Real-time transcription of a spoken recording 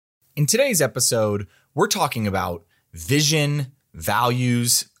In today's episode, we're talking about vision,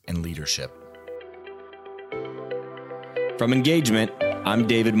 values, and leadership. From Engagement, I'm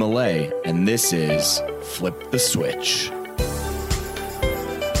David Millay, and this is Flip the Switch.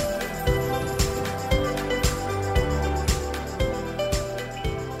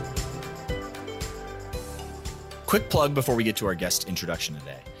 Quick plug before we get to our guest introduction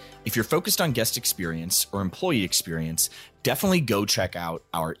today. If you're focused on guest experience or employee experience, definitely go check out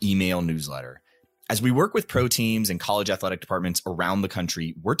our email newsletter. As we work with pro teams and college athletic departments around the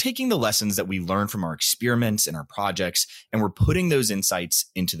country, we're taking the lessons that we learned from our experiments and our projects, and we're putting those insights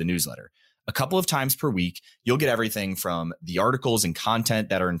into the newsletter. A couple of times per week, you'll get everything from the articles and content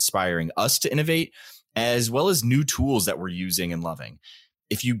that are inspiring us to innovate, as well as new tools that we're using and loving.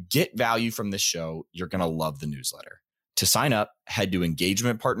 If you get value from this show, you're going to love the newsletter. To sign up, head to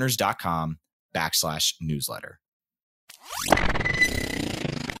engagementpartners.com/newsletter.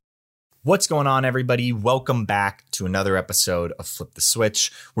 What's going on, everybody? Welcome back to another episode of Flip the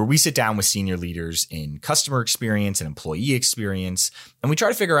Switch, where we sit down with senior leaders in customer experience and employee experience, and we try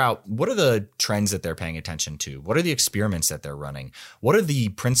to figure out what are the trends that they're paying attention to? What are the experiments that they're running? What are the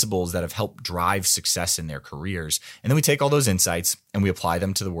principles that have helped drive success in their careers? And then we take all those insights and we apply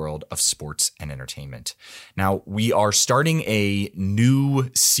them to the world of sports and entertainment. Now, we are starting a new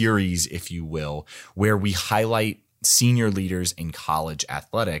series, if you will, where we highlight senior leaders in college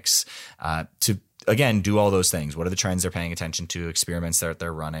athletics to, again, do all those things. What are the trends they're paying attention to, experiments that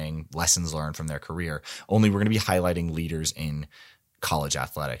they're running, lessons learned from their career? Only we're going to be highlighting leaders in college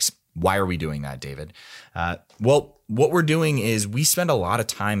athletics. Why are we doing that, David? Well, what we're doing is we spend a lot of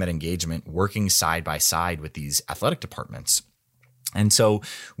time at Engagement working side by side with these athletic departments. And so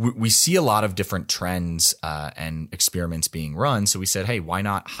we see a lot of different trends and experiments being run. So we said, hey, why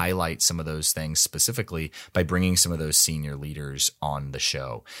not highlight some of those things specifically by bringing some of those senior leaders on the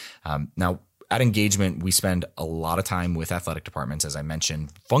show? Now, at Engagement, we spend a lot of time with athletic departments, as I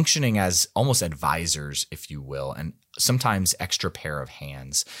mentioned, functioning as almost advisors, if you will, and sometimes extra pair of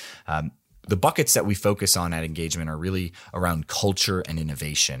hands. The buckets that we focus on at Engagement are really around culture and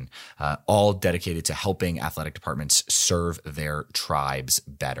innovation, all dedicated to helping athletic departments serve their tribes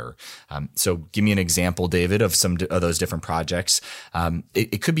better. So give me an example, David, of some of those different projects.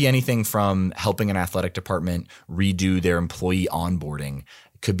 It could be anything from helping an athletic department redo their employee onboarding.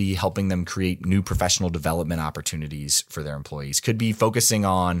 Could be helping them create new professional development opportunities for their employees. Could be focusing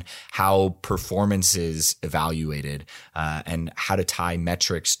on how performance is evaluated and how to tie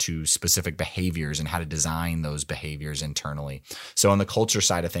metrics to specific behaviors and how to design those behaviors internally. So on the culture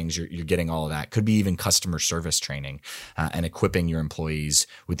side of things, you're getting all of that. Could be even customer service training and equipping your employees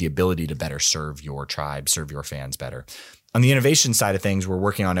with the ability to better serve your tribe, serve your fans better. On the innovation side of things, we're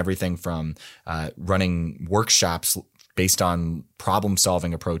working on everything from running workshops based on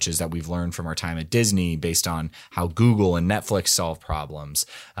problem-solving approaches that we've learned from our time at Disney, based on how Google and Netflix solve problems.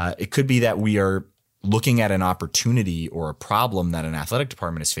 It could be that we are looking at an opportunity or a problem that an athletic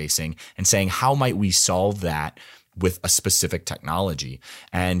department is facing and saying, how might we solve that with a specific technology?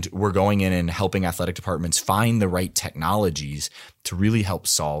 And we're going in and helping athletic departments find the right technologies to really help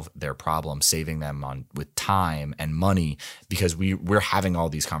solve their problem, saving them with time and money, because we're having all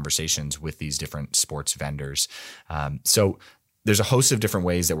these conversations with these different sports vendors. So there's a host of different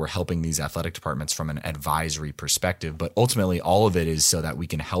ways that we're helping these athletic departments from an advisory perspective, but ultimately all of it is so that we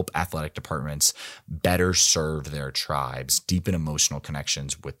can help athletic departments better serve their tribes, deepen emotional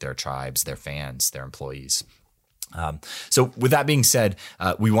connections with their tribes, their fans, their employees. So with that being said,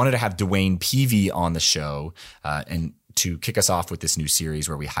 we wanted to have Dwayne Peavy on the show and to kick us off with this new series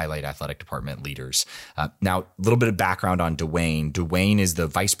where we highlight athletic department leaders. Now, a little bit of background on Dwayne. Dwayne is the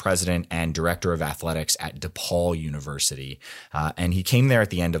vice president and director of athletics at DePaul University, and he came there at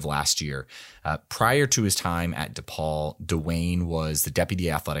the end of last year. Prior to his time at DePaul, Dwayne was the deputy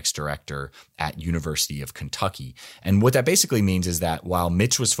athletics director at University of Kentucky. And what that basically means is that while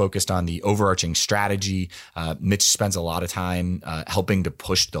Mitch was focused on the overarching strategy, Mitch spends a lot of time helping to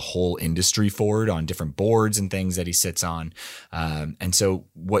push the whole industry forward on different boards and things that he sits on. And so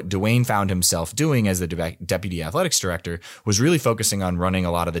what Dwayne found himself doing as the deputy athletics director was really focusing on running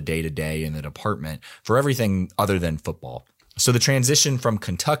a lot of the day-to-day in the department for everything other than football. So the transition from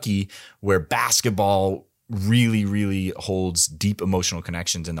Kentucky, where basketball really, really holds deep emotional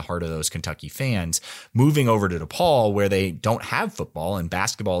connections in the heart of those Kentucky fans, moving over to DePaul, where they don't have football and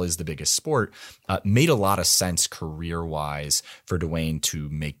basketball is the biggest sport, made a lot of sense career-wise for Dwayne to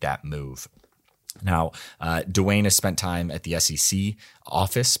make that move. Now, Dwayne has spent time at the SEC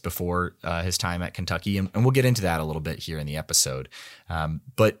office before his time at Kentucky, and we'll get into that a little bit here in the episode.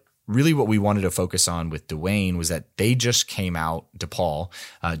 But really what we wanted to focus on with Dwayne was that they just came out, DePaul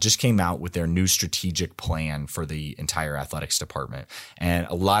just came out with their new strategic plan for the entire athletics department. And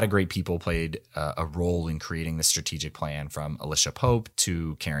a lot of great people played a role in creating the strategic plan, from Alicia Pope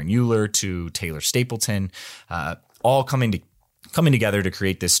to Karen Euler to Taylor Stapleton, all coming together to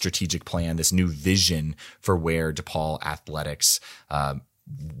create this strategic plan, this new vision for where DePaul athletics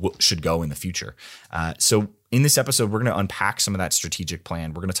should go in the future. So in this episode, we're going to unpack some of that strategic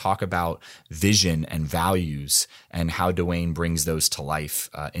plan. We're going to talk about vision and values and how Dwayne brings those to life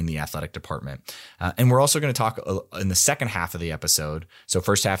in the athletic department. And we're also going to talk in the second half of the episode. So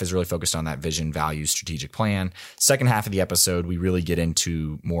first half is really focused on that vision, values, strategic plan. Second half of the episode, we really get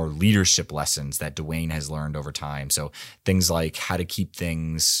into more leadership lessons that Dwayne has learned over time. So things like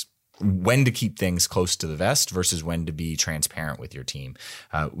when to keep things close to the vest versus when to be transparent with your team.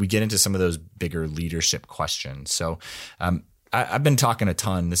 We get into some of those bigger leadership questions. So I've been talking a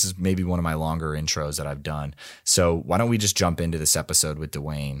ton. This is maybe one of my longer intros that I've done. So why don't we just jump into this episode with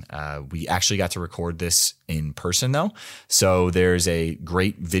Dwayne? We actually got to record this in person though. So there's a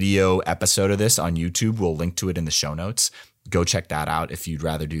great video episode of this on YouTube. We'll link to it in the show notes. Go check that out if you'd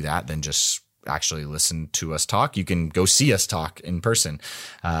rather do that than just actually listen to us talk. You can go see us talk in person.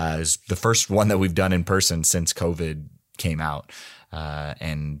 It's the first one that we've done in person since COVID came out.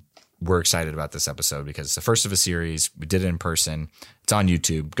 And we're excited about this episode because it's the first of a series. We did it in person. It's on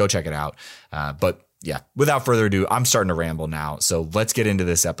YouTube. Go check it out. But yeah, without further ado, I'm starting to ramble now. So let's get into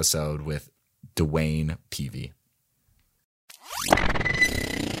this episode with Dwayne Peevy.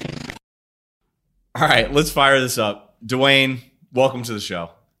 All right, let's fire this up. Dwayne, welcome to the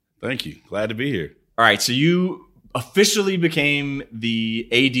show. Thank you. Glad to be here. All right. So you officially became the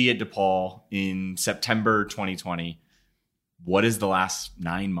AD at DePaul in September 2020. What has the last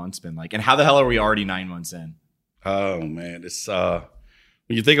 9 months been like? And how the hell are we already 9 months in? Oh, man. It's when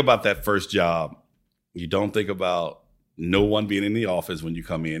you think about that first job, you don't think about no one being in the office when you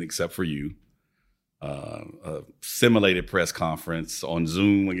come in except for you. A simulated press conference on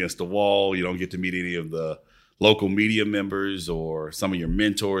Zoom against the wall. You don't get to meet any of the local media members or some of your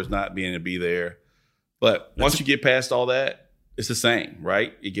mentors not being able to be there. But once you get past all that, it's the same,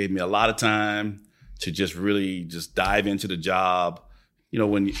 right? It gave me a lot of time to just really just dive into the job. You know,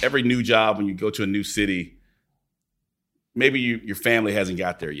 when every new job, when you go to a new city, maybe your family hasn't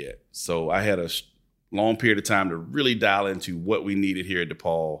got there yet. So I had a long period of time to really dial into what we needed here at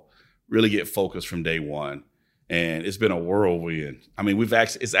DePaul, really get focused from day one. And it's been a whirlwind. I mean,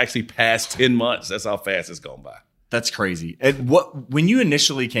 it's actually past 10 months. That's how fast it's gone by. That's crazy. And when you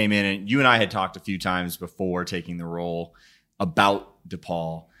initially came in, and you and I had talked a few times before taking the role about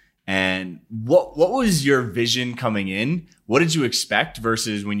DePaul, and what was your vision coming in? What did you expect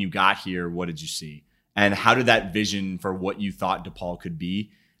versus when you got here? What did you see? And how did that vision for what you thought DePaul could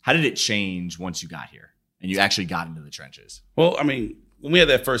be, how did it change once you got here and you actually got into the trenches? Well, I mean, when we had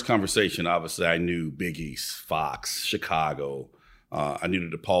that first conversation, obviously I knew Big East, Fox, Chicago. I knew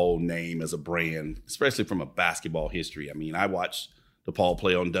the DePaul name as a brand, especially from a basketball history. I mean, I watched DePaul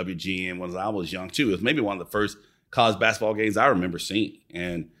play on WGN when I was young too. It was maybe one of the first college basketball games I remember seeing.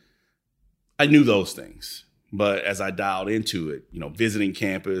 And I knew those things. But as I dialed into it, you know, visiting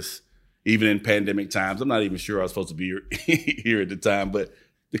campus, even in pandemic times, I'm not even sure I was supposed to be here at the time, but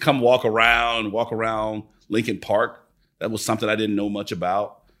to come walk around Lincoln Park, that was something I didn't know much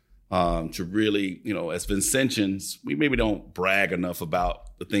about. To really, you know, as Vincentians, we maybe don't brag enough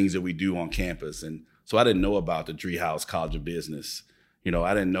about the things that we do on campus. And so I didn't know about the Driehaus College of Business. You know,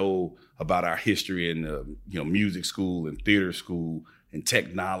 I didn't know about our history in the, music school and theater school and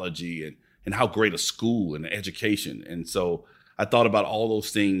technology and how great a school and education. And so I thought about all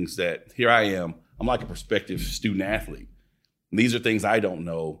those things that here I am. I'm like a prospective student athlete. And these are things I don't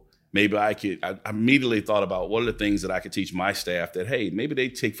know. Maybe I immediately thought about what are the things that I could teach my staff that, hey, maybe they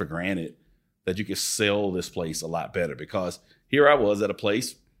take for granted that you could sell this place a lot better. Because here I was at a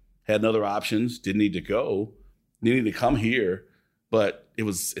place, had other options, didn't need to go, needed to come here, but it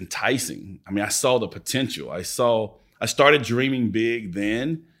was enticing. I mean, I saw the potential. I started dreaming big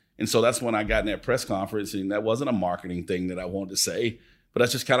then. And so that's when I got in that press conference, and that wasn't a marketing thing that I wanted to say, but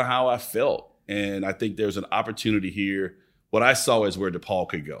that's just kind of how I felt. And I think there's an opportunity here. What I saw is where DePaul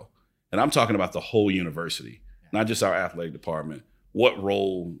could go. And I'm talking about the whole university, not just our athletic department, what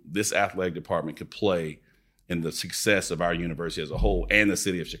role this athletic department could play in the success of our university as a whole and the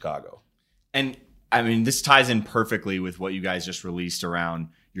city of Chicago. And I mean, this ties in perfectly with what you guys just released around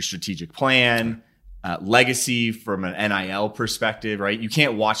your strategic plan, legacy from an NIL perspective, right? You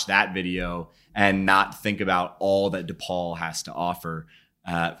can't watch that video and not think about all that DePaul has to offer.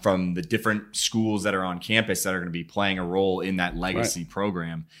 from the different schools that are on campus that are going to be playing a role in that legacy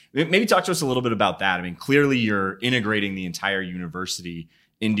program. Maybe talk to us a little bit about that. I mean, clearly you're integrating the entire university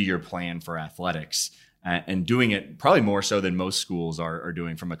into your plan for athletics. And doing it probably more so than most schools are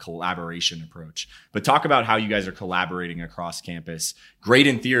doing from a collaboration approach. But talk about how you guys are collaborating across campus. Great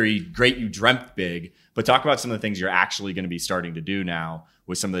in theory, great you dreamt big, but talk about some of the things you're actually going to be starting to do now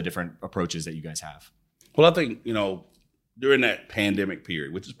with some of the different approaches that you guys have. Well, I think, during that pandemic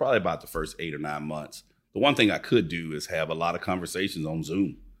period, which is probably about the first 8 or 9 months, the one thing I could do is have a lot of conversations on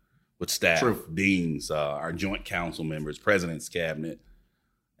Zoom with staff, deans, our joint council members, president's cabinet,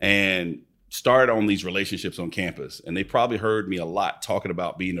 and start on these relationships on campus. And they probably heard me a lot talking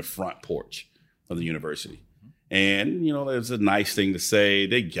about being the front porch of the university. And, there's a nice thing to say.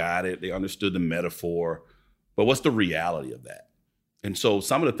 They got it. They understood the metaphor. But what's the reality of that? And so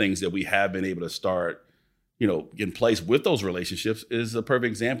some of the things that we have been able to start, in place with those relationships is a perfect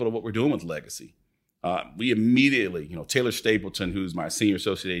example of what we're doing with Legacy. We immediately, Taylor Stapleton, who's my senior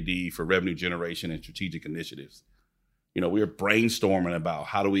associate AD for revenue generation and strategic initiatives, we were brainstorming about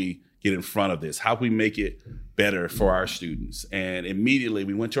how do we get in front of this? How can we make it better for our students? And immediately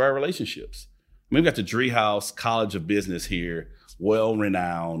we went to our relationships. We've got the Driehaus College of Business here,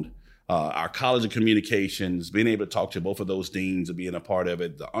 well-renowned. Our College of Communications, being able to talk to both of those deans and being a part of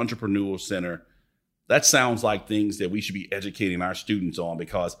it, the Entrepreneurial Center. That sounds like things that we should be educating our students on,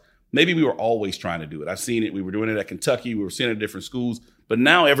 because maybe we were always trying to do it. I've seen it. We were doing it at Kentucky. We were seeing it at different schools. But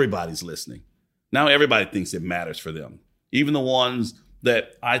now everybody's listening. Now everybody thinks it matters for them. Even the ones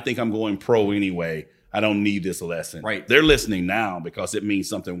that I think I'm going pro anyway, I don't need this lesson. Right. They're listening now because it means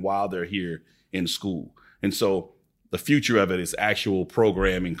something while they're here in school. And so the future of it is actual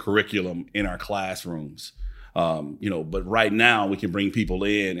programming, curriculum in our classrooms. But right now we can bring people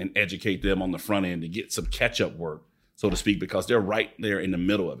in and educate them on the front end to get some catch-up work, so to speak, because they're right there in the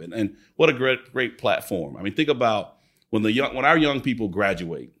middle of it. And what a great platform. I mean, think about when our young people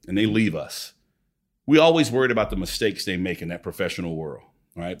graduate and they leave us. We always worried about the mistakes they make in that professional world,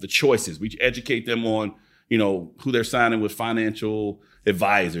 right? The choices. We educate them on, who they're signing with financial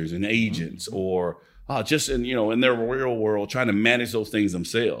advisors and agents, or just in their real world, trying to manage those things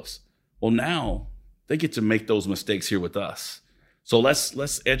themselves. Well, now they get to make those mistakes here with us. So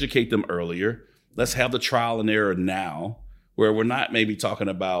let's educate them earlier. Let's have the trial and error now, where we're not maybe talking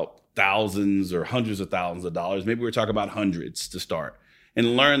about thousands or hundreds of thousands of dollars. Maybe we're talking about hundreds to start,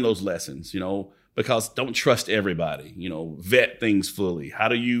 and learn those lessons, because don't trust everybody, vet things fully. How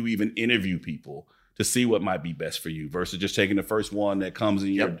do you even interview people to see what might be best for you versus just taking the first one that comes in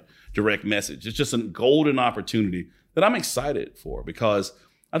your direct message? It's just a golden opportunity that I'm excited for, because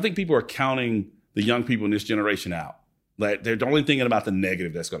I think people are counting the young people in this generation out. Like, they're only thinking about the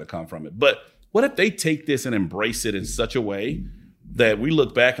negative that's going to come from it. But what if they take this and embrace it in such a way that we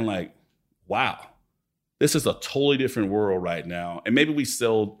look back and like, wow, this is a totally different world right now. And maybe we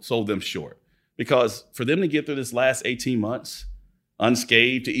sold them short. Because for them to get through this last 18 months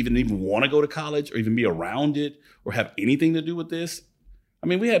unscathed, to even want to go to college or even be around it or have anything to do with this. I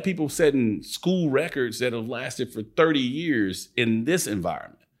mean, we had people setting school records that have lasted for 30 years in this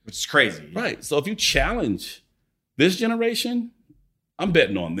environment. Which is crazy. Right. So if you challenge this generation, I'm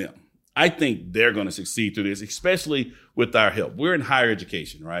betting on them. I think they're going to succeed through this, especially with our help. We're in higher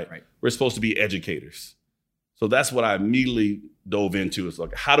education, right? We're supposed to be educators. So that's what I immediately dove into, is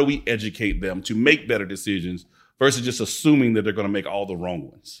like, how do we educate them to make better decisions versus just assuming that they're going to make all the wrong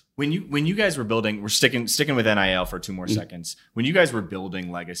ones? When you guys were building, we're sticking with NIL for 2 more seconds. When you guys were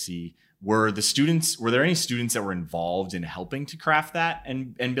building Legacy, were there any students that were involved in helping to craft that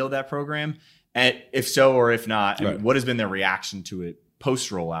and build that program? And if so, or if not, what has been their reaction to it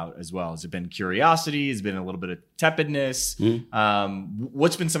post rollout as well? Has it been curiosity? Has it been a little bit of tepidness?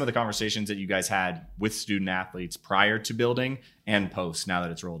 What's been some of the conversations that you guys had with student athletes prior to building and post, now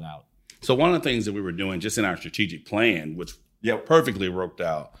that it's rolled out? So one of the things that we were doing just in our strategic plan, which perfectly worked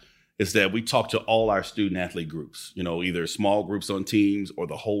out, is that we talked to all our student athlete groups, either small groups on teams or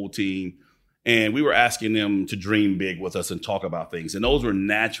the whole team. And we were asking them to dream big with us and talk about things. And those were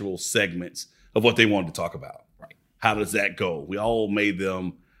natural segments of what they wanted to talk about. Right. How does that go? We all made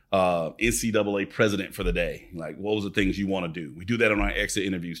them NCAA president for the day. Like, what was the things you want to do? We do that on our exit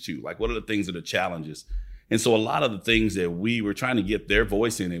interviews too. Like, what are the things that are challenges? And so a lot of the things that we were trying to get their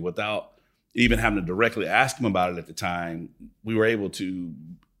voice in it without even having to directly ask them about it at the time, we were able to,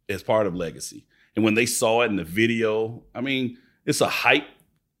 as part of Legacy. And when they saw it in the video, I mean, it's a hype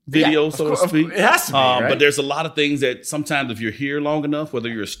video, so to speak. It has to be, right? But there's a lot of things that sometimes if you're here long enough, whether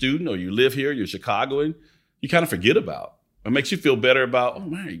you're a student or you live here, you're Chicagoan, you kind of forget about. It makes you feel better about, oh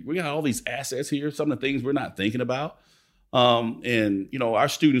man, we got all these assets here, some of the things we're not thinking about. And, our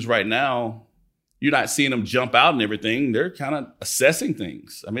students right now, you're not seeing them jump out and everything. They're kind of assessing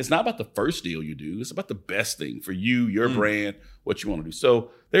things. I mean, it's not about the first deal you do. It's about the best thing for you, your brand, what you want to do.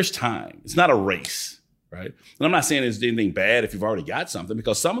 So there's time. It's not a race, right? And I'm not saying there's anything bad if you've already got something,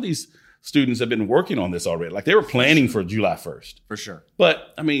 because some of these students have been working on this already. Like, they were planning for July 1st. For sure.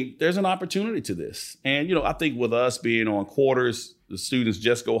 But, I mean, there's an opportunity to this. And, I think with us being on quarters, the students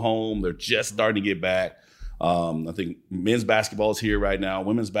just go home. They're just starting to get back. I think men's basketball is here right now.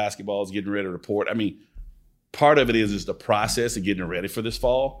 Women's basketball is getting ready to report. I mean, part of it is the process of getting ready for this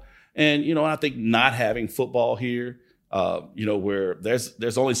fall. And, I think not having football here, where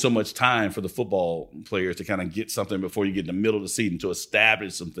there's only so much time for the football players to kind of get something before you get in the middle of the season to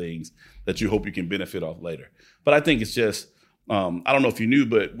establish some things that you hope you can benefit off later. But I think it's just, I don't know if you knew,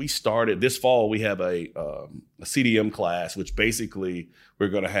 but we started this fall. We have a CDM class, which basically we're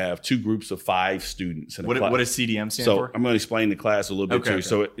going to have 2 groups of 5 students. What does CDM stand for? So I'm going to explain the class a little bit too. Okay.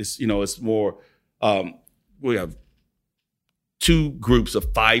 So it's more. We have 2 groups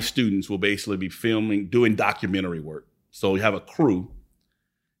of 5 students will basically be doing documentary work. So we have a crew,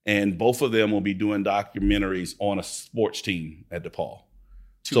 and both of them will be doing documentaries on a sports team at DePaul.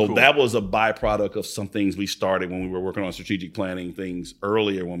 Cool. That was a byproduct of some things we started when we were working on strategic planning things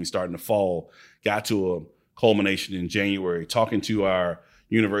earlier when we started in the fall, got to a culmination in January, talking to our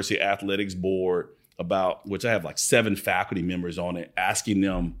university athletics board about, which I have like 7 faculty members on it, asking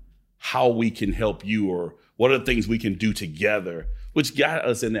them how we can help you or what are the things we can do together, which got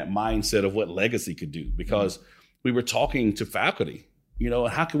us in that mindset of what Legacy could do, because we were talking to faculty,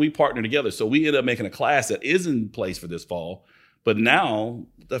 how can we partner together? So we ended up making a class that is in place for this fall. But now,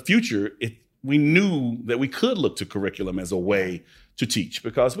 the future, we knew that we could look to curriculum as a way to teach,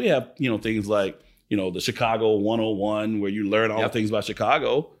 because we have, things like, the Chicago 101, where you learn all the things about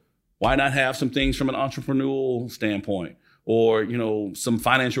Chicago. Why not have some things from an entrepreneurial standpoint, or, some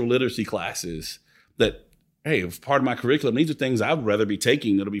financial literacy classes that, hey, if part of my curriculum, these are things I'd rather be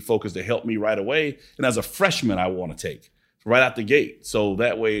taking that'll be focused to help me right away. And as a freshman, I want to take right out the gate. So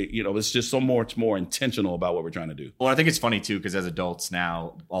that way, it's just so much more intentional about what we're trying to do. Well, I think it's funny too, because as adults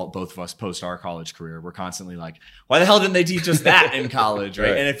now, both of us post our college career, we're constantly like, why the hell didn't they teach us that in college?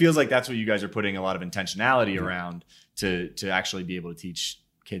 Right? And it feels like that's what you guys are putting a lot of intentionality around to actually be able to teach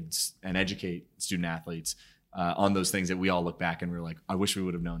kids and educate student athletes on those things that we all look back and we're like, I wish we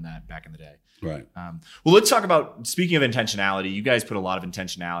would have known that back in the day. Right. Well, let's talk about, speaking of intentionality, you guys put a lot of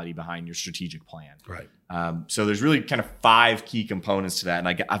intentionality behind your strategic plan. Right. So there's really kind of 5 key components to that.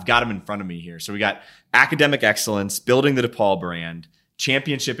 And I've got them in front of me here. So we got academic excellence, building the DePaul brand,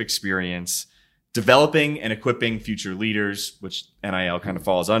 championship experience, developing and equipping future leaders, which NIL kind of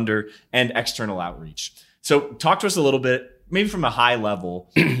falls under, and external outreach. So talk to us a little bit, maybe from a high level,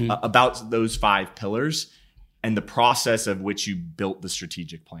 about those 5 pillars and the process of which you built the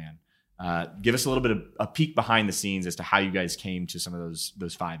strategic plan. Give us a little bit of a peek behind the scenes as to how you guys came to some of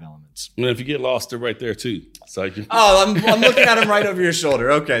those 5 elements. And if you get lost, they're right there too. So I'm looking at them right over your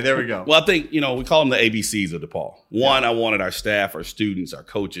shoulder. Okay, there we go. Well, I think, we call them the ABCs of DePaul. One, I wanted our staff, our students, our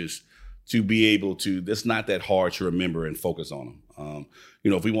coaches to be able to, it's not that hard to remember and focus on them.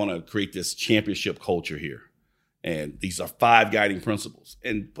 If we want to create this championship culture here, and these are 5 guiding principles.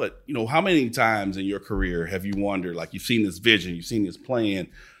 But how many times in your career have you wondered, like, you've seen this vision, you've seen this plan,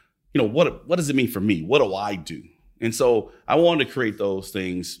 what does it mean for me? What do I do? And so I wanted to create those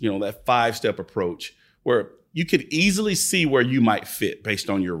things, that 5-step approach where you could easily see where you might fit based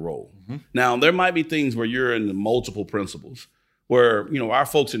on your role. Mm-hmm. Now, there might be things where you're in the multiple principles where, our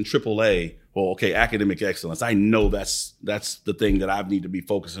folks in AAA, academic excellence, I know that's the thing that I need to be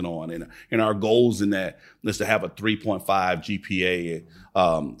focusing on. And our goals in that is to have a 3.5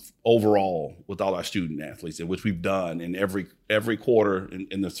 GPA overall with all our student athletes, and which we've done in every quarter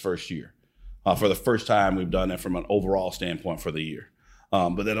in this first year. For the first time, we've done that from an overall standpoint for the year.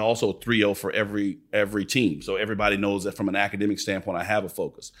 But then also 3.0 for every team. So everybody knows that from an academic standpoint, I have a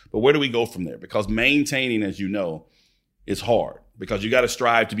focus. But where do we go from there? Because maintaining, as you know, is hard, because you got to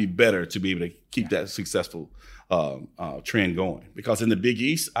strive to be better to be able to keep that successful trend going. Because in the Big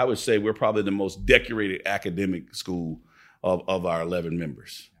East, I would say we're probably the most decorated academic school of our 11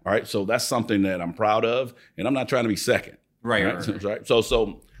 members. All right. So that's something that I'm proud of, and I'm not trying to be second. Right.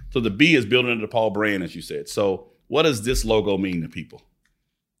 So the B is building the DePaul brand, as you said. So what does this logo mean to people?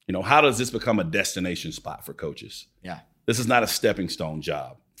 How does this become a destination spot for coaches? Yeah. This is not a stepping stone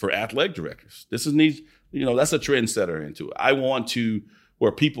job for athletic directors. This is needs. That's a trendsetter into it. I want to,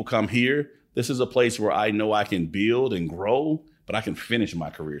 where people come here, this is a place where I know I can build and grow, but I can finish my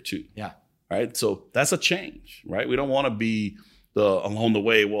career too. Yeah. Right. So that's a change, right? We don't want to be along the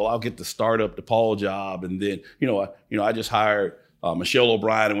way, well, I'll get the startup DePaul job. And then, I just hired Michelle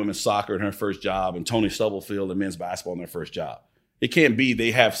O'Brien in women's soccer in her first job and Tony Stubblefield in men's basketball in their first job. It can't be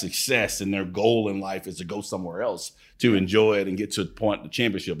they have success and their goal in life is to go somewhere else to enjoy it and get to the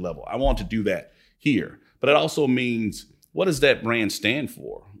championship level. I want to do that here. But it also means, what does that brand stand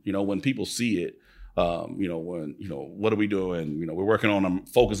for? When people see it, what are we doing? We're working on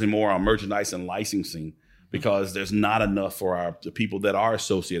focusing more on merchandise and licensing because there's not enough for the people that are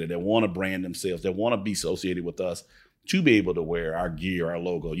associated, that want to brand themselves, that want to be associated with us to be able to wear our gear, our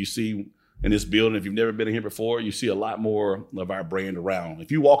logo. You see in this building, if you've never been in here before, you see a lot more of our brand around.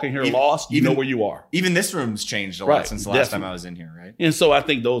 If you walk in here lost, you know where you are. Even this room's changed a lot since the last time I was in here, right? And so I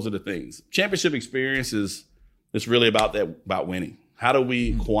think those are the things. Championship experience is really about winning. How do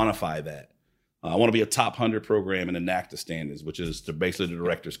we quantify that? I want to be a top 100 program in the NACDA standards, which is basically the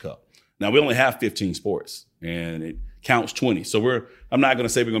Director's Cup. Now, we only have 15 sports, and it counts 20. So I'm not going to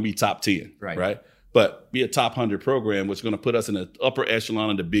say we're going to be top 10, right? But be a top 100 program, which is going to put us in the upper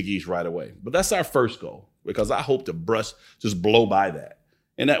echelon of the Big East right away. But that's our first goal, because I hope to just blow by that.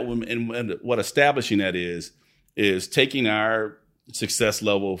 And what establishing that is taking our success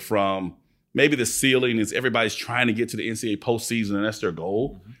level from maybe the ceiling is everybody's trying to get to the NCAA postseason, and that's their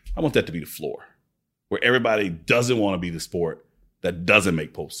goal. Mm-hmm. I want that to be the floor, where everybody doesn't want to be the sport that doesn't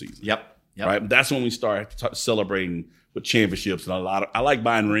make postseason. Yep. Right. That's when we start celebrating with championships, and I like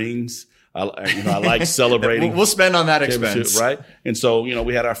buying rings. I like celebrating. We'll spend on that expense, right? And so,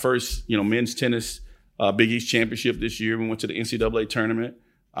 we had our first, men's tennis Big East championship this year. We went to the NCAA tournament.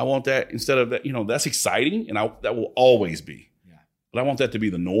 I want that instead of that. That's exciting, and that will always be. Yeah. But I want that to be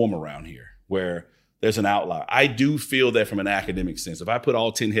the norm around here, where there's an outlier. I do feel that from an academic sense. If I put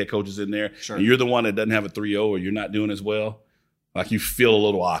all 10 head coaches in there, and you're the one that doesn't have a 3.0 or you're not doing as well, like you feel a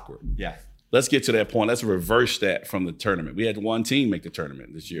little awkward. Yeah. Let's get to that point. Let's reverse that from the tournament. We had one team make the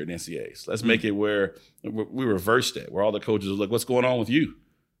tournament this year in NCAAs. Let's make it where we reverse that, where all the coaches are like, what's going on with you?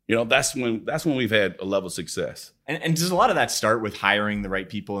 That's when we've had a level of success. And does a lot of that start with hiring the right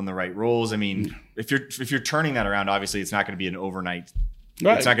people in the right roles? I mean, if you're turning that around, obviously it's not going to be an overnight.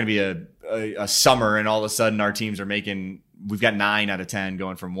 Right. It's not going to be a summer and all of a sudden our teams are we've got 9 out of 10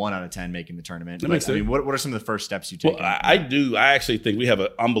 going from 1 out of 10 making the tournament. What are some of the first steps you take? Well, I actually think we have an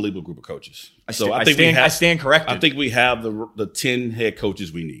unbelievable group of coaches. I stand corrected. I think we have the 10 head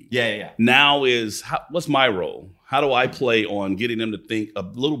coaches we need. Yeah. Now what's my role? How do I play on getting them to think a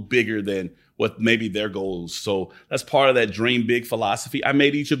little bigger than what maybe their goals? So that's part of that dream big philosophy. I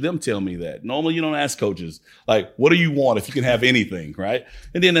made each of them tell me that. Normally you don't ask coaches, like, what do you want if you can have anything, right?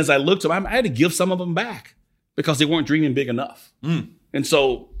 And then as I looked at them, I had to give some of them back, because they weren't dreaming big enough. And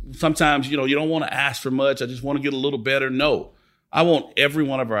so sometimes, you don't want to ask for much. I just want to get a little better. No, I want every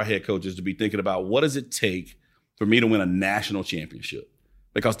one of our head coaches to be thinking about, what does it take for me to win a national championship?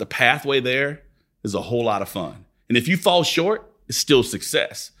 Because the pathway there is a whole lot of fun. And if you fall short, it's still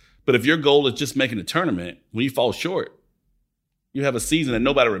success. But if your goal is just making a tournament, when you fall short, you have a season that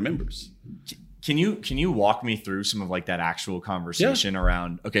nobody remembers. Can you walk me through some of like that actual conversation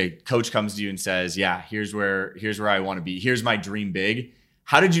around, okay, coach comes to you and says, yeah, here's where I want to be. Here's my dream big.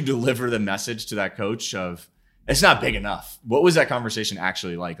 How did you deliver the message to that coach of, it's not big enough? What was that conversation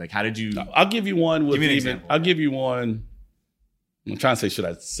actually like? Like, how did you? I'll give you one. Give me an example. I'll give you one. I'm trying to say, should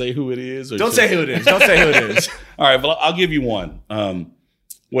I say who it is? Don't say who it is. Don't say who it is. All right, well, I'll give you one.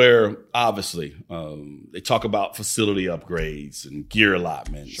 Where obviously they talk about facility upgrades and gear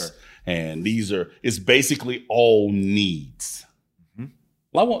allotments. Sure. And it's basically all needs. Mm-hmm.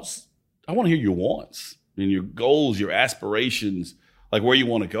 Well, I want to hear your wants and your goals, your aspirations, like where you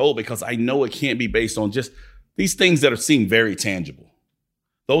want to go, because I know it can't be based on just these things that seem very tangible.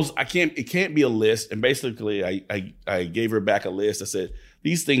 It can't be a list. And basically I gave her back a list. I said,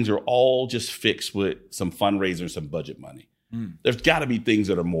 these things are all just fixed with some fundraising, some budget money. There's got to be things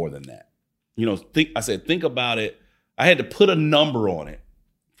that are more than that. Think about it. I had to put a number on it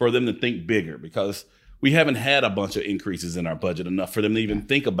for them to think bigger, because we haven't had a bunch of increases in our budget enough for them to even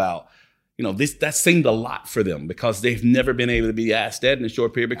think about, that seemed a lot for them, because they've never been able to be asked that in a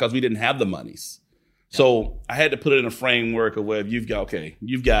short period because we didn't have the monies. Yeah. So I had to put it in a framework of where you've got,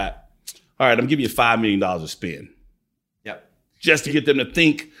 all right, I'm giving you $5 million to spend. Yep. Just to get them to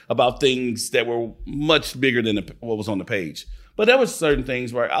think about things that were much bigger than what was on the page. But there was certain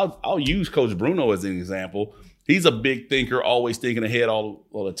things where I'll use Coach Bruno as an example. He's a big thinker, always thinking ahead all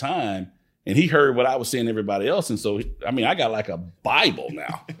the time. And he heard what I was saying to everybody else. And so, I got like a Bible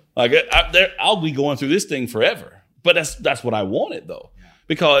now. Like I'll be going through this thing forever. But that's what I wanted, though,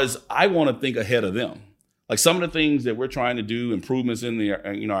 because I want to think ahead of them. Like some of the things that we're trying to do, improvements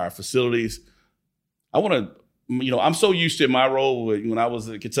in our facilities, I want to I'm so used to my role when I was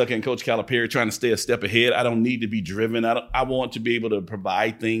at Kentucky and Coach Calipari trying to stay a step ahead. I don't need to be driven. I want to be able to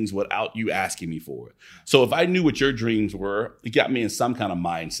provide things without you asking me for it. So if I knew what your dreams were, it got me in some kind of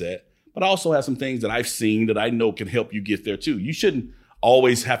mindset. But I also have some things that I've seen that I know can help you get there too. You shouldn't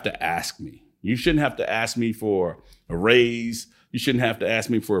always have to ask me. You shouldn't have to ask me for a raise. You shouldn't have to ask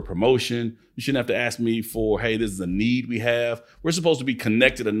me for a promotion. You shouldn't have to ask me for, hey, this is a need we have. We're supposed to be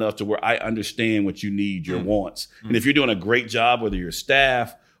connected enough to where I understand what you need, your wants. And if you're doing a great job, whether you're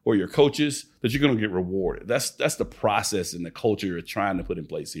staff or your coaches, that you're going to get rewarded. That's the process and the culture you're trying to put in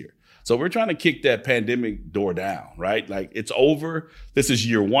place here. So we're trying to kick that pandemic door down, right? Like, it's over. This is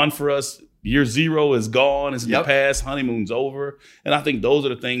year 1 for us. Year 0 is gone. It's in the past. Honeymoon's over. And I think those are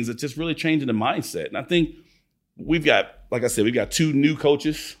the things that just really changing the mindset. And I think we've got 2 new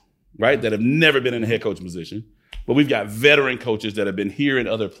coaches, right, that have never been in a head coach position. But we've got veteran coaches that have been here in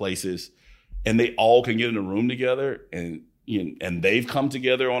other places, and they all can get in a room together, and they've come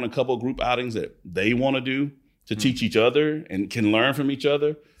together on a couple of group outings that they want to do to teach each other and can learn from each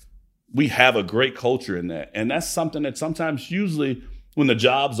other. We have a great culture in that. And that's something that sometimes, usually, when the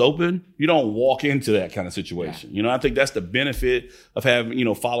job's open, you don't walk into that kind of situation. I think that's the benefit of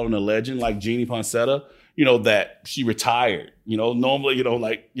having, following a legend like Jeannie Poncetta, that she retired. Normally,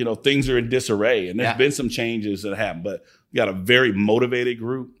 things are in disarray, and there's been some changes that happen. But we got a very motivated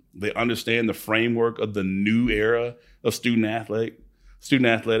group. They understand the framework of the new era of student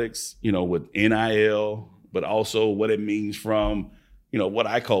athletics, with NIL, but also what it means from what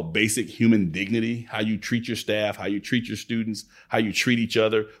I call basic human dignity, how you treat your staff, how you treat your students, how you treat each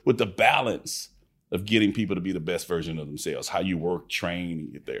other, with the balance of getting people to be the best version of themselves, how you work, train,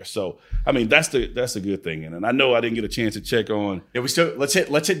 and get there. So, I mean, that's a good thing. And I know I didn't get a chance to check on. Yeah, let's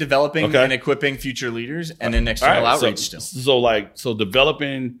hit developing and equipping future leaders, and then external outreach still. So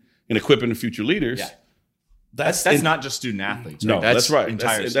developing and equipping future leaders. Yeah. That's not just student athletes. Right? No, that's right.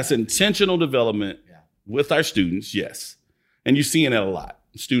 That's intentional development with our students. Yes. And you're seeing that a lot.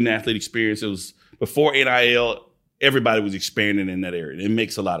 Student athlete experience. It was before NIL, everybody was expanding in that area. It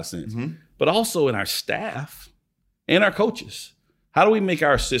makes a lot of sense. Mm-hmm. But also in our staff and our coaches. How do we make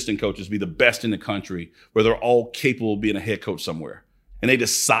our assistant coaches be the best in the country, where they're all capable of being a head coach somewhere, and they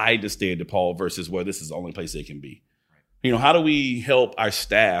decide to stay at DePaul versus where this is the only place they can be? How do we help our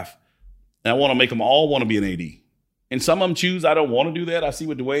staff? And I want to make them all want to be an AD. And some of them choose, I don't want to do that. I see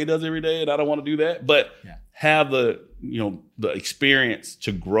what Dwayne does every day, and I don't want to do that. But have the experience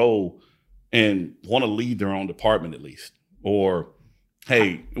to grow and want to lead their own department at least. Or,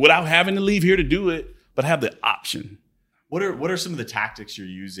 hey, without having to leave here to do it, but have the option. What are some of the tactics you're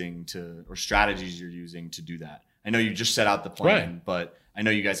using or strategies you're using to do that? I know you just set out the plan, but I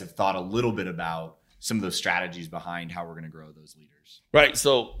know you guys have thought a little bit about some of those strategies behind how we're going to grow those leaders. Right.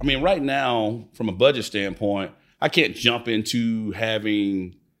 So, I mean, right now, from a budget standpoint, I can't jump into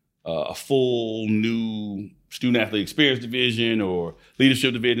having a full new student athlete experience division or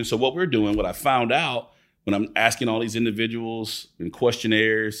leadership division. So what we're doing, what I found out when I'm asking all these individuals in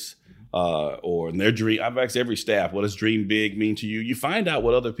questionnaires or in their dream, I've asked every staff, what does dream big mean to you? You find out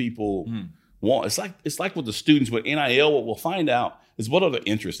what other people want. It's like with the students with NIL, what we'll find out is what other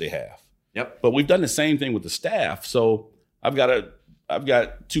interests they have. Yep. But we've done the same thing with the staff. So I've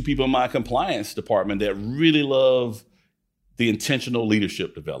got 2 people in my compliance department that really love the intentional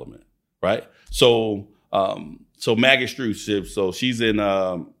leadership development, right? So Maggie Struce, so she's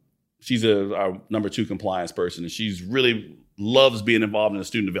our number 2 compliance person, and she's really loves being involved in the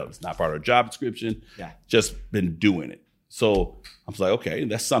student development. It's not part of her job description. Yeah. Just been doing it. So I was like, okay,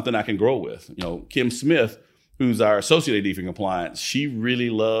 that's something I can grow with. Kim Smith, who's our associate AD for compliance, she really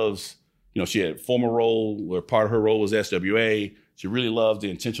loves, she had a former role where part of her role was SWA. She really loves the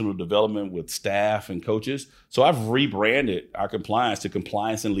intentional development with staff and coaches. So I've rebranded our compliance to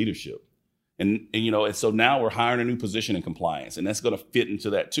compliance and leadership. And so now we're hiring a new position in compliance, and that's going to fit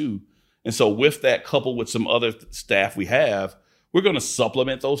into that too. And so with that, coupled with some other staff we have, we're going to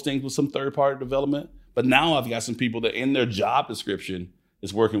supplement those things with some third-party development. But now I've got some people that in their job description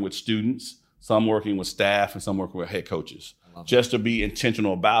is working with students, some working with staff, and some working with head coaches, just to be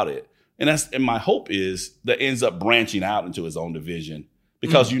intentional about it. And my hope is that ends up branching out into its own division,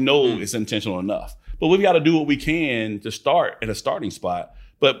 because it's intentional enough. But we've got to do what we can to start at a starting spot.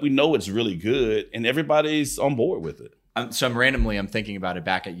 But we know it's really good, and everybody's on board with it. So I'm thinking about it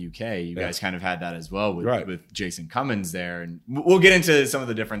back at UK. You guys kind of had that as well with Jason Cummins there. And we'll get into some of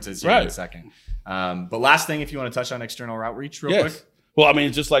the differences here in a second. But last thing, if you want to touch on external outreach real quick. Well, I mean,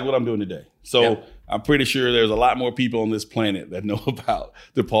 it's just like what I'm doing today. So I'm pretty sure there's a lot more people on this planet that know about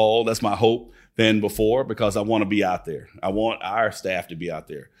DePaul. That's my hope than before, because I want to be out there. I want our staff to be out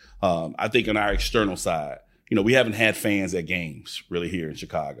there. I think on our external side, we haven't had fans at games really here in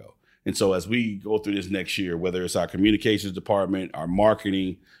Chicago. And so as we go through this next year, whether it's our communications department, our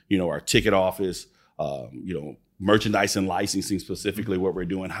marketing, our ticket office, merchandise and licensing, specifically what we're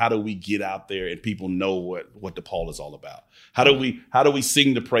doing, how do we get out there and people know what DePaul is all about? How do we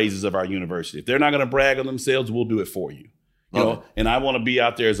sing the praises of our university? If they're not going to brag on themselves, we'll do it for you. And I want to be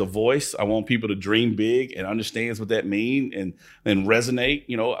out there as a voice. I want people to dream big and understand what that means and resonate.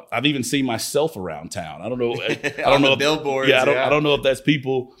 I've even seen myself around town. I don't know. I don't know if billboards. Yeah, I don't know if that's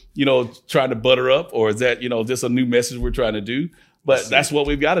people, trying to butter up, or is that, just a new message we're trying to do. But that's what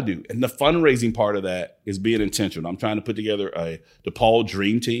we've got to do. And the fundraising part of that is being intentional. I'm trying to put together a DePaul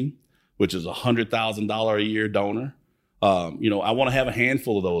Dream Team, which is $100,000 a year donor. I want to have a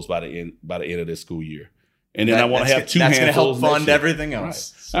handful of those by the end of this school year. And then I want to have two handfuls. That's going to help fund everything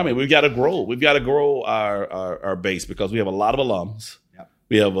else. Right. I mean, we've got to grow. We've got to grow our base because we have a lot of alums. Yep.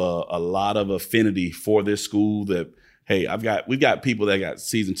 We have a lot of affinity for this school that, hey, we've got people that got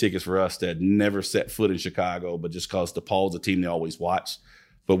season tickets for us that never set foot in Chicago, but just because DePaul's a team they always watch.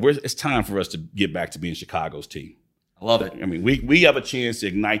 But it's time for us to get back to being Chicago's team. I love it. I mean, we have a chance to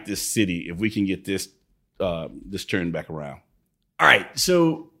ignite this city if we can get this turned back around. All right,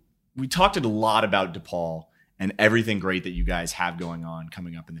 so we talked a lot about DePaul and everything great that you guys have going on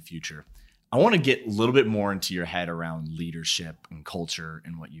coming up in the future. I want to get a little bit more into your head around leadership and culture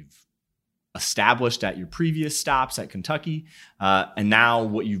and what you've established at your previous stops at Kentucky, and now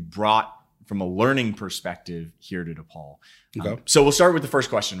what you've brought from a learning perspective here to DePaul. Okay. So we'll start with the first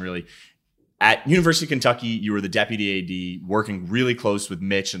question, really. At University of Kentucky, you were the deputy AD, working really close with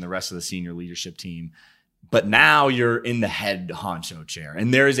Mitch and the rest of the senior leadership team. But now you're in the head honcho chair.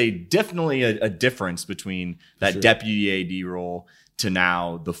 And there is definitely a difference between that deputy AD role to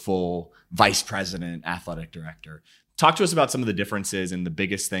now the full vice president, athletic director. Talk to us about some of the differences and the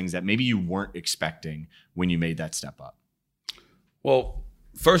biggest things that maybe you weren't expecting when you made that step up. Well,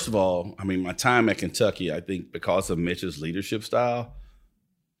 first of all, I mean, my time at Kentucky, I think because of Mitch's leadership style,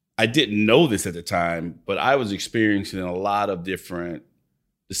 I didn't know this at the time, but I was experiencing a lot of different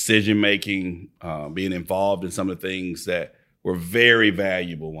decision-making, being involved in some of the things that were very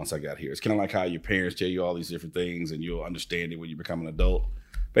valuable once I got here. It's kind of like how your parents tell you all these different things and you'll understand it when you become an adult.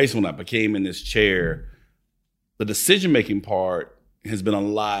 Basically, when I became in this chair, the decision-making part has been a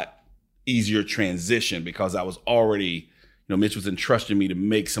lot easier transition because I was already, Mitch was entrusting me to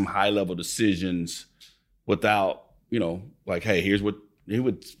make some high-level decisions without, like, hey, here's what he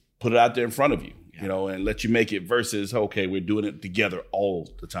would put it out there in front of you. And let you make it versus, okay, we're doing it together all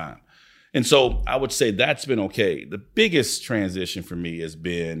the time. And so I would say that's been okay. The biggest transition for me has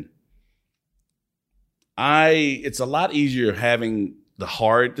been it's a lot easier having the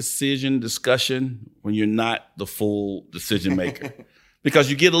hard discussion when you're not the full decision maker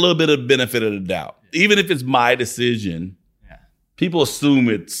because you get a little bit of benefit of the doubt. Even if it's my decision, people assume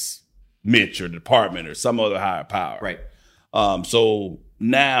it's Mitch or the department or some other higher power. Right. So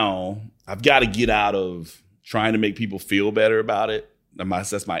now I've got to get out of trying to make people feel better about it.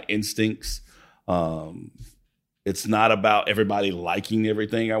 That's my instincts. It's not about everybody liking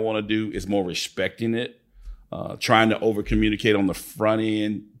everything I want to do. It's more respecting it, trying to over communicate on the front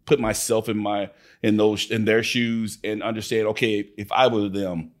end, put myself in their shoes and understand, okay, if I were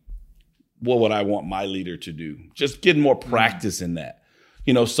them, what would I want my leader to do? Just getting more practice in that.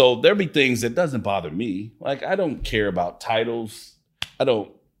 So there'll be things that doesn't bother me. Like I don't care about titles.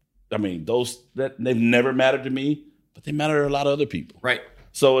 Those that they've never mattered to me, but they matter to a lot of other people. Right.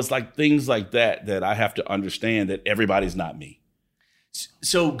 So it's like things like that I have to understand that everybody's not me.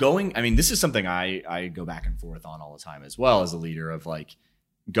 So this is something I go back and forth on all the time as well as a leader of like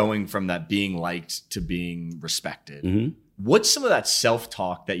going from that being liked to being respected. Mm-hmm. What's some of that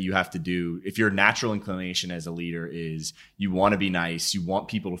self-talk that you have to do if your natural inclination as a leader is you want to be nice, you want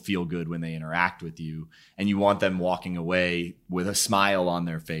people to feel good when they interact with you, and you want them walking away with a smile on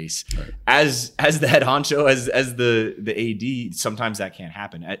their face. Right. As the head honcho, as the AD, sometimes that can't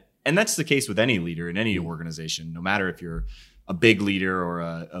happen. And that's the case with any leader in any organization, no matter if you're a big leader or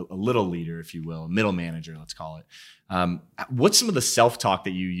a little leader, if you will, a middle manager, let's call it. What's some of the self-talk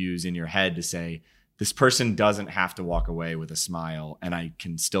that you use in your head to say, this person doesn't have to walk away with a smile and I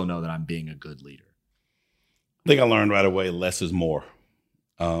can still know that I'm being a good leader? I think I learned right away, less is more.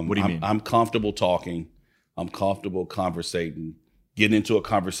 What do you mean? I'm comfortable talking. I'm comfortable conversating, getting into a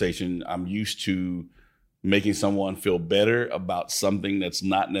conversation. I'm used to making someone feel better about something that's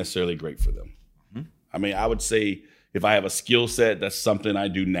not necessarily great for them. Mm-hmm. I would say if I have a skill set, that's something I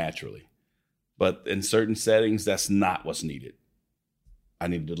do naturally. But in certain settings, that's not what's needed. I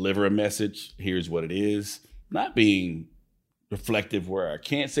need to deliver a message. Here's what it is. Not being reflective where I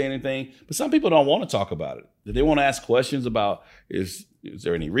can't say anything, but some people don't want to talk about it. Do they want to ask questions about, is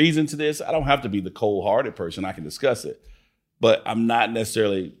there any reason to this? I don't have to be the cold-hearted person. I can discuss it. But I'm not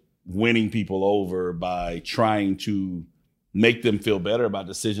necessarily winning people over by trying to make them feel better about a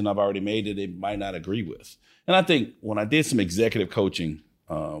decision I've already made that they might not agree with. And I think when I did some executive coaching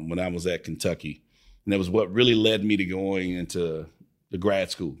when I was at Kentucky, and that was what really led me to going into the grad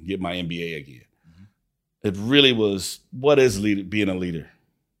school, get my MBA again. Mm-hmm. It really was, what is being a leader?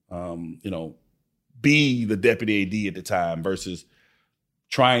 Be the deputy AD at the time versus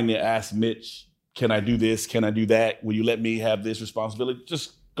trying to ask Mitch, can I do this? Can I do that? Will you let me have this responsibility?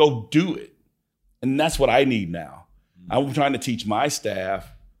 Just go do it. And that's what I need now. Mm-hmm. I'm trying to teach my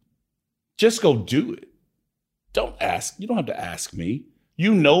staff, just go do it. Don't ask. You don't have to ask me.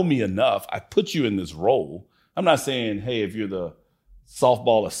 You know me enough. I put you in this role. I'm not saying, hey, if you're the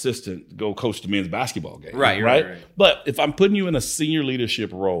softball assistant, go coach the men's basketball game. Right. But if I'm putting you in a senior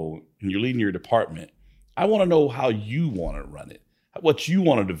leadership role and you're leading your department, I want to know how you want to run it, what you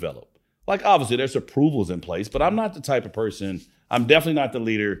want to develop. Like, obviously, there's approvals in place, but I'm not the type of person, I'm definitely not the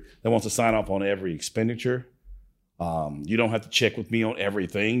leader that wants to sign off on every expenditure. You don't have to check with me on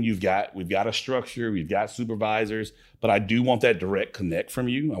everything. We've got a structure, we've got supervisors, but I do want that direct connect from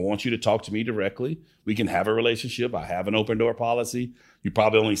you. I want you to talk to me directly. We can have a relationship. I have an open door policy. You've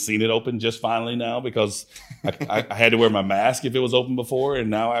probably only seen it open just finally now because I had to wear my mask if it was open before, and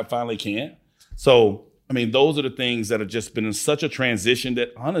now I finally can't. So, I mean, those are the things that have just been in such a transition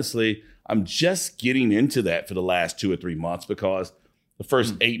that honestly, I'm just getting into that for the last 2 or 3 months because the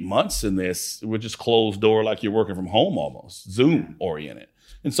first 8 months in this, we're just closed door like you're working from home almost, Zoom oriented.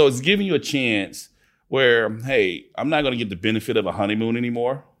 And so it's giving you a chance where, hey, I'm not going to get the benefit of a honeymoon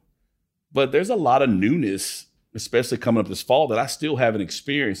anymore, but there's a lot of newness, especially coming up this fall, that I still haven't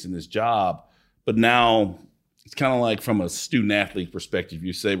experienced in this job. But now it's kind of like from a student athlete perspective,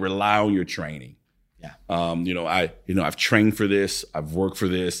 you say rely on your training. Yeah. I've trained for this. I've worked for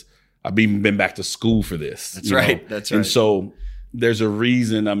this. I've even been back to school for this. That's right. That's right. And so there's a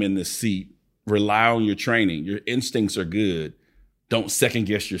reason I'm in this seat. Rely on your training. Your instincts are good. Don't second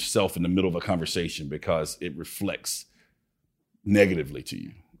guess yourself in the middle of a conversation because it reflects negatively to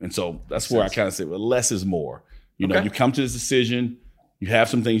you. And so that's where I kind of say, well, less is more. You know, you come to this decision, you have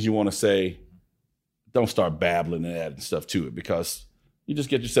some things you want to say. Don't start babbling and adding stuff to it because you just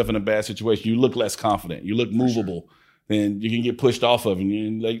get yourself in a bad situation. You look less confident. You look movable. Then you can get pushed off of, and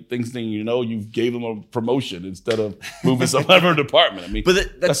you gave them a promotion instead of moving some other department. I mean,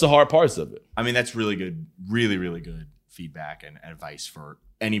 but that's the hard parts of it. I mean, that's really good, really, really good feedback and advice for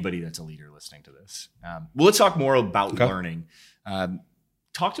anybody that's a leader listening to this. Well, let's talk more about learning.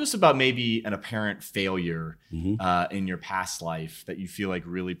 Talk to us about maybe an apparent failure in your past life that you feel like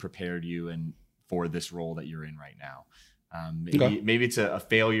really prepared you for this role that you're in right now. Maybe it's a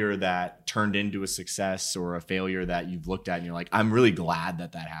failure that turned into a success or a failure that you've looked at and you're like, I'm really glad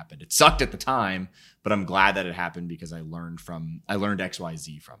that happened. It sucked at the time, but I'm glad that it happened because I learned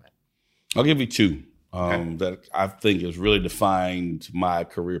XYZ from it. I'll give you two that I think has really defined my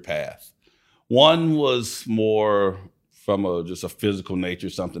career path. One was more from just a physical nature.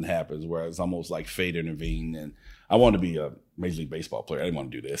 Something happens where it's almost like fate intervened, and I wanted to be a Major League Baseball player. I didn't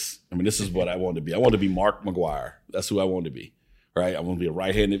want to do this. I mean, this is what I wanted to be. I wanted to be Mark McGwire. That's who I wanted to be, right? I wanted to be a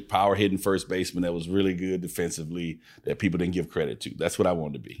right-handed, power-hitting first baseman that was really good defensively that people didn't give credit to. That's what I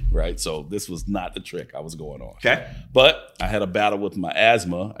wanted to be, right? So this was not the trick I was going on. Okay. But I had a battle with my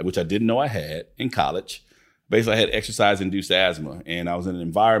asthma, which I didn't know I had in college. Basically, I had exercise-induced asthma, and I was in an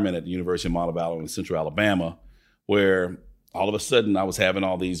environment at the University of Montevallo in Central Alabama where all of a sudden I was having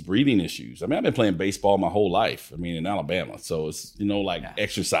all these breathing issues. I mean, I've been playing baseball my whole life. I mean, in Alabama. So it's,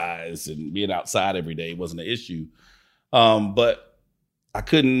 exercise and being outside every day wasn't an issue. But I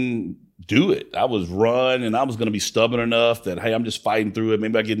couldn't do it. I was run and I was going to be stubborn enough that, hey, I'm just fighting through it.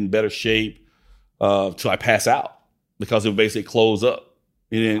 Maybe I get in better shape till I pass out because it would basically close up.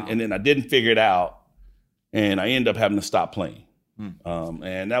 And then I didn't figure it out and I ended up having to stop playing.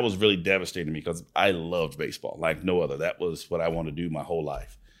 And that was really devastating to me because I loved baseball like no other. That was what I wanted to do my whole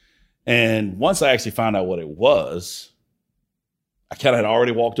life. And once I actually found out what it was, I kind of had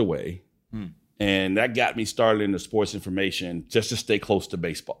already walked away. And that got me started into sports information just to stay close to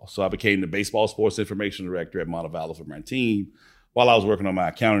baseball. So I became the baseball sports information director at Montevallo for my team while I was working on my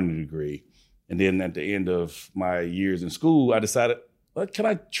accounting degree. And then at the end of my years in school, I decided, well, can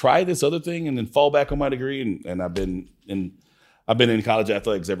I try this other thing and then fall back on my degree? And I've been in college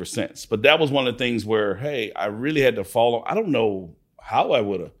athletics ever since. But that was one of the things where, hey, I really had to follow. I don't know how I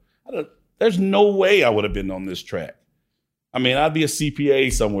would have. There's no way I would have been on this track. I mean, I'd be a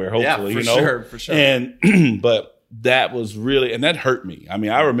CPA somewhere, hopefully, for sure. And but that was really, and that hurt me. I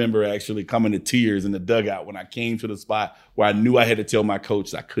mean, I remember actually coming to tears in the dugout when I came to the spot where I knew I had to tell my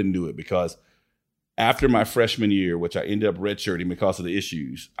coach I couldn't do it, because after my freshman year, which I ended up redshirting because of the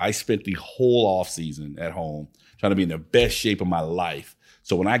issues, I spent the whole offseason at home trying to be in the best shape of my life.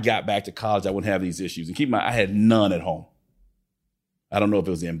 So when I got back to college, I wouldn't have these issues. And keep in mind, I had none at home. I don't know if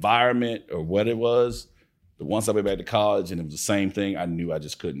it was the environment or what it was, but once I went back to college and it was the same thing, I knew I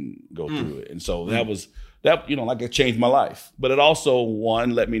just couldn't go through it. And so that like it changed my life. But it also,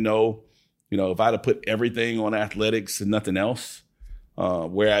 one, let me know, if I'd have put everything on athletics and nothing else,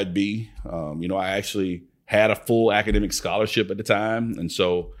 where I'd be. I actually had a full academic scholarship at the time. And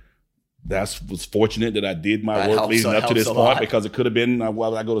so was fortunate that I did my work leading up to this point, because it could have been why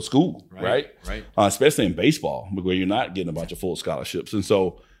would I go to school, right? Especially in baseball, where you're not getting a bunch of full scholarships. And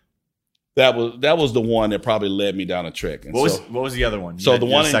so that was the one that probably led me down a trek. And what was the other one? So the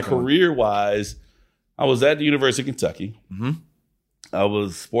one in career-wise, I was at the University of Kentucky. Mm-hmm. I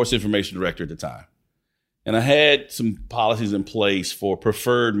was sports information director at the time. And I had some policies in place for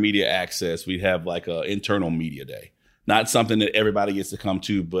preferred media access. We'd have like an internal media day. Not something that everybody gets to come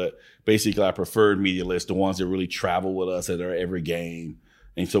to, but basically our preferred media list, the ones that really travel with us at our every game.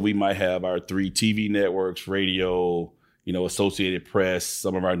 And so we might have our 3 TV networks, radio, Associated Press,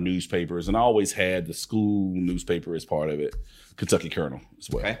 some of our newspapers. And I always had the school newspaper as part of it, Kentucky Colonel as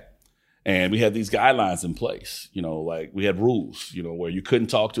well. Okay. And we had these guidelines in place, like we had rules, where you couldn't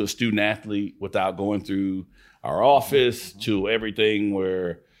talk to a student athlete without going through our office, to everything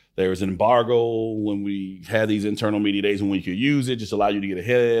where there was an embargo when we had these internal media days when we could use it, just allow you to get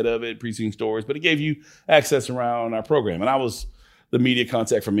ahead of it, pre-season stories, but it gave you access around our program. And I was the media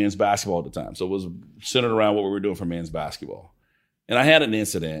contact for men's basketball at the time. So it was centered around what we were doing for men's basketball. And I had an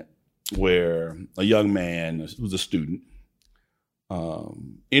incident where a young man who was a student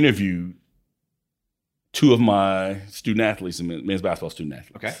interviewed 2 of my student athletes, men's basketball student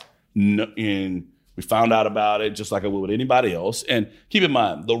athletes. Okay. And we found out about it just like I would with anybody else. And keep in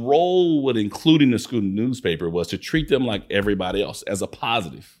mind, the role with including the school newspaper was to treat them like everybody else, as a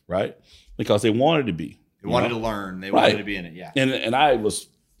positive, right? Because they wanted to be. They wanted to learn. They wanted to be in it, yeah. And I was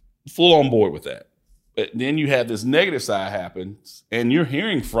full on board with that. But then you have this negative side happens, and you're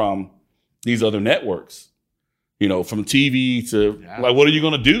hearing from these other networks, from TV to like, what are you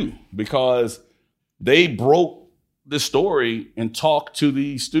going to do? Because they broke the story and talked to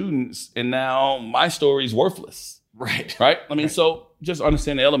the students, and now my story is worthless. Right. I mean, so just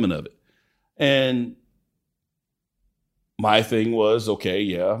understand the element of it. And my thing was,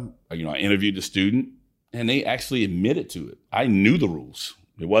 okay, I interviewed the student, and they actually admitted to it. I knew the rules.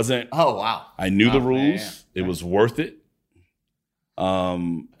 It wasn't. Oh, wow. I knew the rules. Man. It was worth it.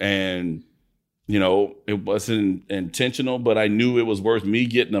 And it wasn't intentional, but I knew it was worth me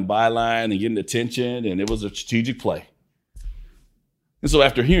getting a byline and getting attention, and it was a strategic play. And so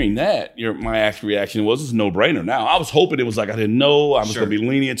after hearing that, my actual reaction was, it's a no-brainer. Now, I was hoping it was like I didn't know. I was going to be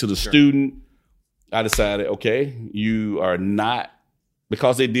lenient to the student. I decided, okay, you are not,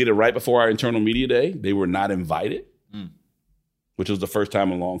 because they did it right before our internal media day, they were not invited, which was the first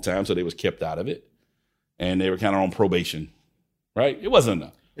time in a long time, so they was kept out of it. And they were kind of on probation, right? It wasn't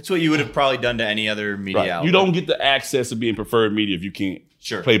enough. It's what you would have probably done to any other media outlet. You don't get the access of being preferred media if you can't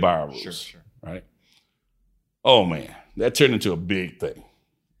play by our rules. Sure. Right? Oh, man. That turned into a big thing,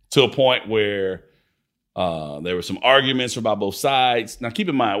 to a point where there were some arguments about both sides. Now, keep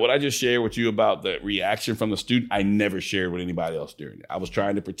in mind, what I just shared with you about the reaction from the student, I never shared with anybody else during it. I was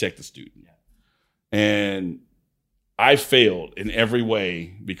trying to protect the student. And I failed in every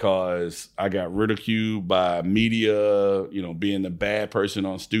way because I got ridiculed by media, being the bad person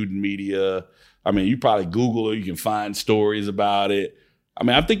on student media. I mean, you probably Google it, you can find stories about it. I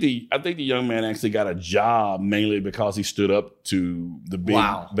mean, I think the young man actually got a job mainly because he stood up to the big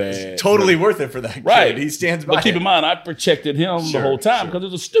bad. It's totally worth it for that kid. Right. He stands by. But keep in mind, I protected him the whole time because it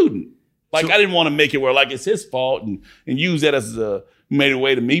was a student. Like, I didn't want to make it where like it's his fault and use that as made a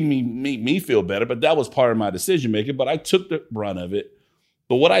way to make me feel better. But that was part of my decision making. But I took the brunt of it.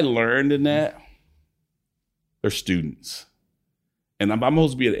 But what I learned in that, they're students. And I'm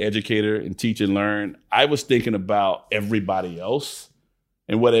supposed to be an educator and teach and learn. I was thinking about everybody else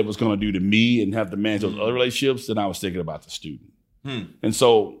and what it was going to do to me and have to manage those other relationships, and I was thinking about the student. And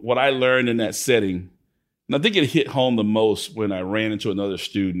so what I learned in that setting, and I think it hit home the most when I ran into another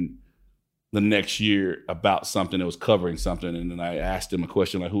student the next year about something that was covering something, and then I asked them a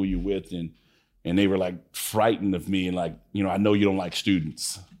question like, who are you with? And they were like frightened of me and like, I know you don't like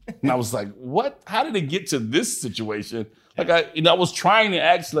students. And I was like, what? How did it get to this situation? Like I was trying to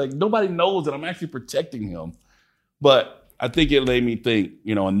act like nobody knows that I'm actually protecting him. But I think it made me think,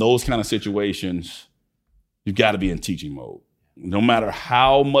 in those kind of situations, you've got to be in teaching mode. No matter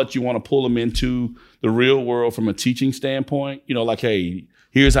how much you want to pull them into the real world from a teaching standpoint, like, hey,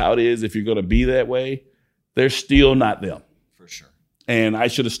 here's how it is if you're going to be that way, they're still not them. For sure. And I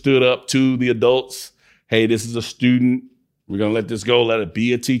should have stood up to the adults. Hey, this is a student. We're going to let this go, let it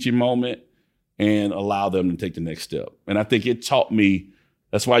be a teaching moment, and allow them to take the next step. And I think it taught me,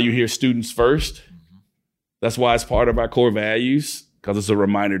 that's why you hear students first. Mm-hmm. That's why it's part of our core values, because it's a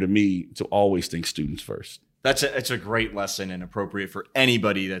reminder to me to always think students first. It's a great lesson and appropriate for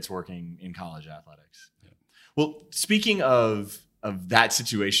anybody that's working in college athletics. Yeah. Well, speaking of that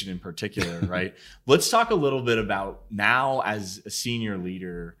situation in particular, right? Let's talk a little bit about now as a senior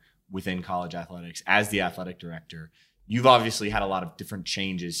leader within college athletics, as the athletic director. You've obviously had a lot of different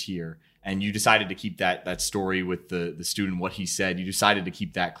changes here, and you decided to keep that story with the student, what he said. You decided to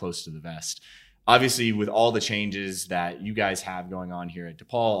keep that close to the vest. Obviously, with all the changes that you guys have going on here at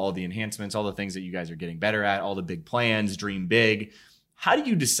DePaul, all the enhancements, all the things that you guys are getting better at, all the big plans, dream big, how do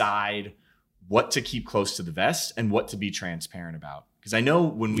you decide what to keep close to the vest and what to be transparent about? Because I know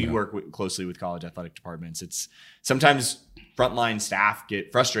when we work closely with college athletic departments, it's sometimes frontline staff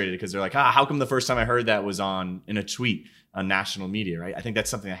get frustrated because they're like, how come the first time I heard that was in a tweet on national media, right? I think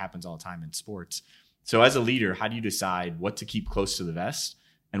that's something that happens all the time in sports. So as a leader, how do you decide what to keep close to the vest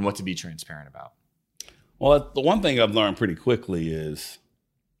and what to be transparent about? Well, the one thing I've learned pretty quickly is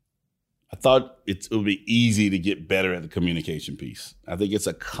I thought it would be easy to get better at the communication piece. I think it's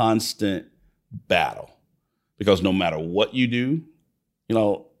a constant battle because no matter what you do,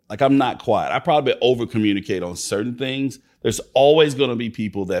 like I'm not quiet. I probably over communicate on certain things. There's always going to be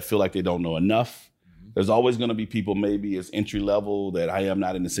people that feel like they don't know enough. There's always going to be people maybe as entry level that I am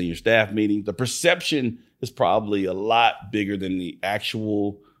not in the senior staff meeting. The perception is probably a lot bigger than the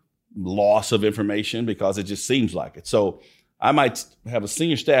actual loss of information because it just seems like it. So I might have a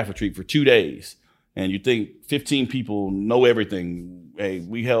senior staff retreat for 2 days and you think 15 people know everything. Hey,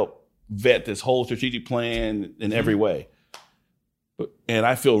 we help vet this whole strategic plan in every way. And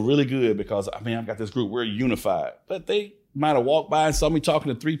I feel really good because, I've got this group, we're unified. But they might have walked by and saw me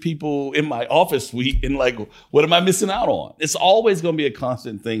talking to 3 people in my office suite and like, what am I missing out on? It's always going to be a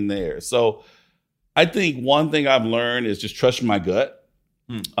constant thing there. So I think one thing I've learned is just trust my gut.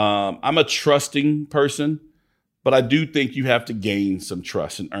 I'm a trusting person, but I do think you have to gain some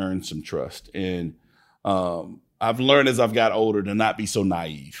trust and earn some trust. And I've learned as I've got older to not be so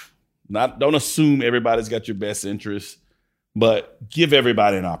naive. Don't assume everybody's got your best interests, but give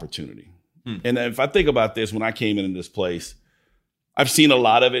everybody an opportunity. And if I think about this, when I came into this place, I've seen a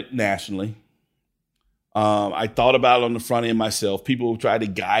lot of it nationally. I thought about it on the front end myself. People try to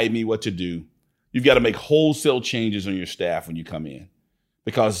guide me what to do. You've got to make wholesale changes on your staff when you come in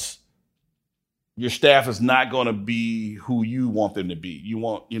because your staff is not going to be who you want them to be.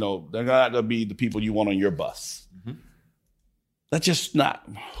 They're not going to be the people you want on your bus. Mm-hmm. That's just not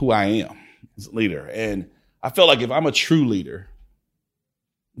who I am as a leader. And I felt like if I'm a true leader,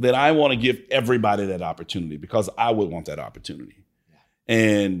 then I want to give everybody that opportunity because I would want that opportunity. Yeah.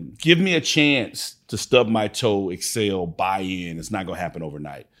 And give me a chance to stub my toe, excel, buy in. It's not going to happen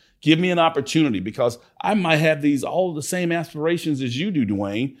overnight. Give me an opportunity because I might have all the same aspirations as you do,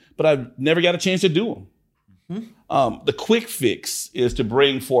 Dwayne, but I've never got a chance to do them. Mm-hmm. The quick fix is to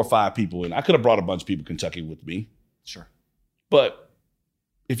bring 4 or 5 people in. I could have brought a bunch of people to Kentucky with me. Sure. But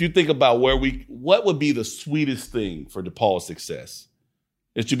if you think about what would be the sweetest thing for DePaul's success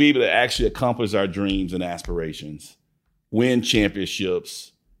is to be able to actually accomplish our dreams and aspirations, win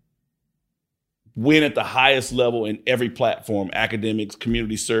championships, win at the highest level in every platform, academics,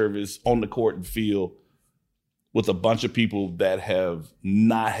 community service, on the court and field, with a bunch of people that have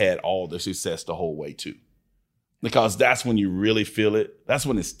not had all the success the whole way too. Because that's when you really feel it. That's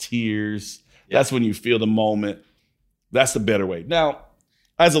when it's tears. Yeah. That's when you feel the moment. That's the better way. Now,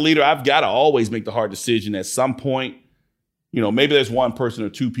 as a leader, I've got to always make the hard decision at some point. Maybe there's one person or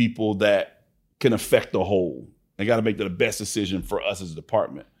 2 people that can affect the whole. I got to make the best decision for us as a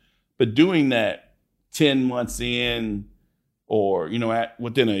department. But doing that 10 months in or,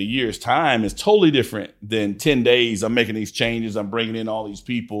 within a year's time is totally different than 10 days. I'm making these changes. I'm bringing in all these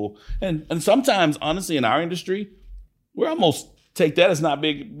people. And sometimes, honestly, in our industry, we almost take that as not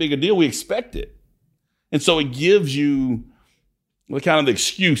big a deal. We expect it. And so it gives you kind of the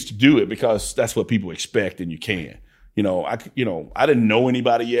excuse to do it because that's what people expect and you can. I didn't know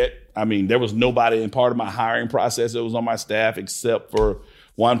anybody yet. There was nobody in part of my hiring process that was on my staff except for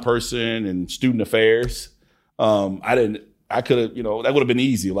one person in student affairs. I could have, that would have been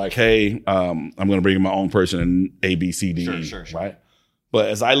easy. Like, hey, I'm going to bring in my own person in A, B, C, D, sure. right? But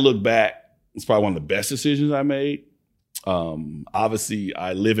as I look back, it's probably one of the best decisions I made. Obviously,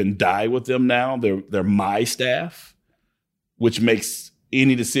 I live and die with them now. They're my staff, which makes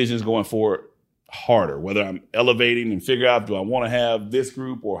any decisions going forward harder, whether I'm elevating and figure out, do I want to have this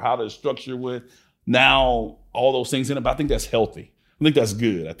group or how to structure with now all those things in it. But I think that's healthy. I think that's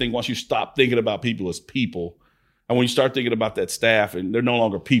good. I think once you stop thinking about people as people, and when you start thinking about that staff and they're no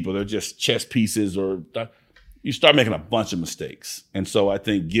longer people, they're just chess pieces, or you start making a bunch of mistakes. And so I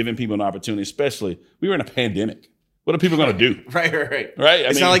think giving people an opportunity, especially we were in a pandemic. What are people going to do? Right.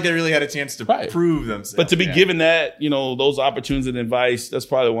 It's not like they really had a chance to prove themselves. But to be given that, those opportunities and advice, that's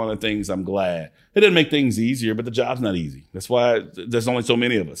probably one of the things I'm glad. It didn't make things easier, but the job's not easy. That's why there's only so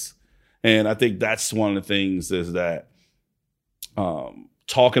many of us. And I think that's one of the things is that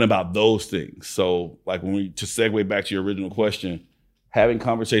talking about those things. So like to segue back to your original question, having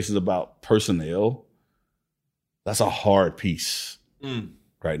conversations about personnel, that's a hard piece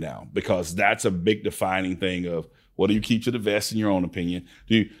right now, because that's a big defining thing of, what do you keep to the vest in your own opinion?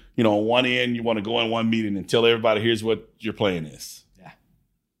 Do you, on one end, you want to go in one meeting and tell everybody, here's what your plan is. Yeah.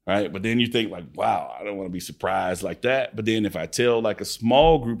 Right. But then you think like, wow, I don't want to be surprised like that. But then if I tell like a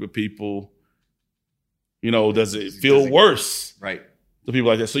small group of people, does it feel worse? Right. To people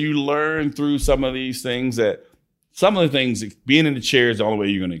like that. So you learn through some of these things that some of the things, being in the chair is the only way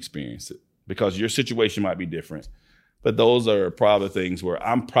you're going to experience it, because your situation might be different. But those are probably things where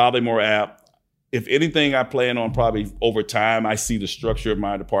I'm probably more apt. If anything, I plan on probably over time, I see the structure of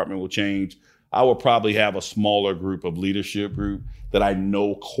my department will change. I will probably have a smaller group of leadership group that I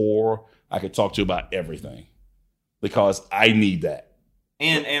know core I could talk to about everything, because I need that.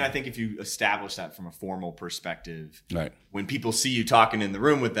 And I think if you establish that from a formal perspective, right, when people see you talking in the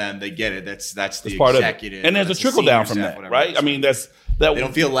room with them, they get it. That's the part executive. And there's a trickle down from that, right? I mean, that they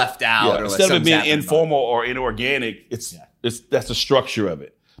don't feel left out. Yeah, instead of it being informal or inorganic, that's the structure of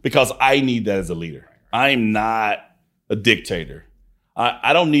it. Because I need that as a leader. I'm not a dictator.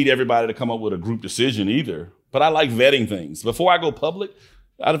 I don't need everybody to come up with a group decision either. But I like vetting things. Before I go public,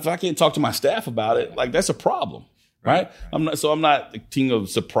 if I can't talk to my staff about it, like that's a problem, right? I'm not the king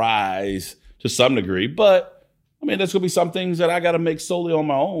of surprise to some degree. But I mean, there's gonna be some things that I got to make solely on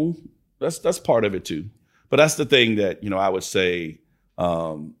my own. That's part of it too. But that's the thing that I would say.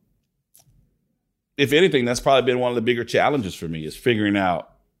 If anything, that's probably been one of the bigger challenges for me, is figuring out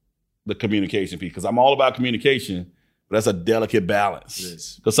the communication piece, because I'm all about communication, but that's a delicate balance. It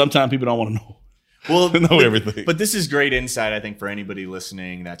is. Because sometimes people don't want to know everything. But this is great insight, I think, for anybody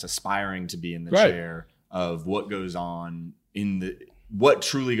listening that's aspiring to be in the chair of what goes on what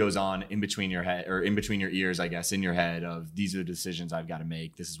truly goes on in between your head, or in between your ears, I guess, in your head, of these are the decisions I've got to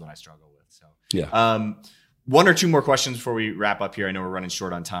make. This is what I struggle with. So yeah. One or two more questions before we wrap up here. I know we're running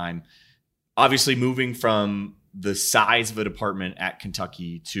short on time. Obviously, moving from the size of a department at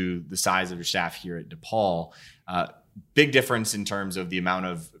Kentucky to the size of your staff here at DePaul, big difference in terms of the amount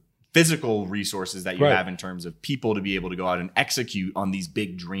of physical resources that you have in terms of people to be able to go out and execute on these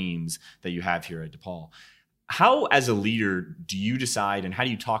big dreams that you have here at DePaul. How, as a leader, do you decide, and how do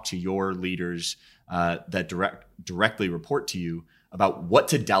you talk to your leaders that directly report to you about what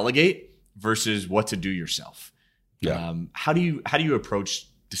to delegate versus what to do yourself? Yeah. How do you approach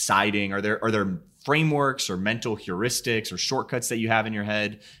deciding? Are there frameworks or mental heuristics or shortcuts that you have in your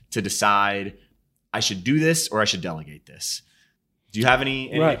head to decide I should do this or I should delegate this? Do you have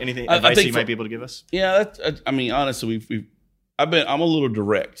anything advice that you might be able to give us? Yeah, honestly, I'm a little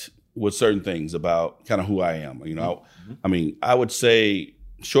direct with certain things about kind of who I am. I mean, I would say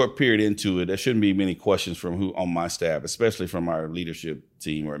short period into it, there shouldn't be many questions from who on my staff, especially from our leadership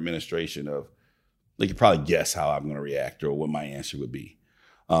team or administration, of they could probably guess how I'm going to react or what my answer would be.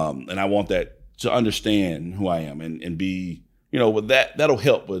 And I want that to understand who I am and be, with that'll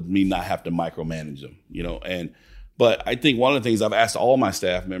help with me not have to micromanage them, but I think one of the things I've asked all my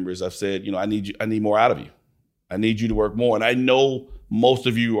staff members, I've said, I need more out of you. I need you to work more. And I know most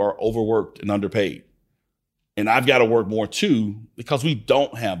of you are overworked and underpaid. And I've got to work more too, because we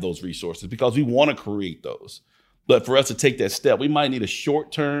don't have those resources, because we want to create those. But for us to take that step, we might need a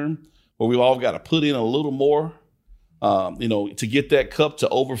short term where we've all got to put in a little more, to get that cup to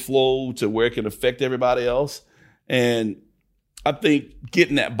overflow to where it can affect everybody else. And I think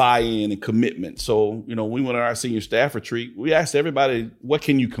getting that buy-in and commitment. So, we went on our senior staff retreat. We asked everybody, what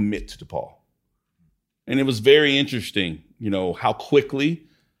can you commit to DePaul? And it was very interesting, how quickly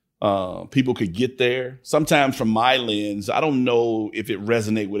people could get there. Sometimes from my lens, I don't know if it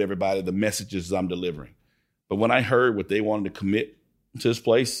resonates with everybody, the messages I'm delivering. But when I heard what they wanted to commit to this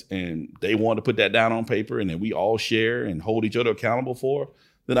place, and they wanted to put that down on paper, and then we all share and hold each other accountable for,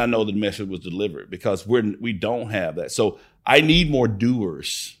 then I know the message was delivered, because we don't have that. So I need more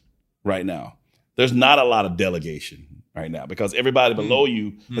doers right now. There's not a lot of delegation. right now because everybody below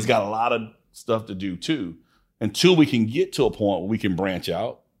you has got a lot of stuff to do too. Until we can get to a point where we can branch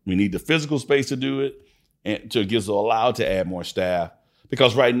out, we need the physical space to do it and to get us allowed to add more staff.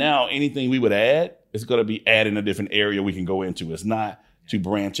 Because right now, anything we would add is going to be adding a different area we can go into. It's not to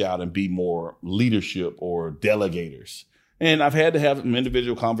branch out and be more leadership or delegators. And I've had to have some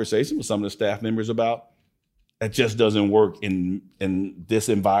individual conversations with some of the staff members about that just doesn't work in this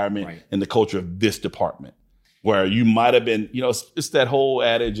environment in the culture of this department, where you might have been, it's that whole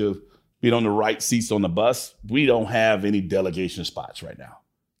adage of being on the right seats on the bus. We don't have any delegation spots right now.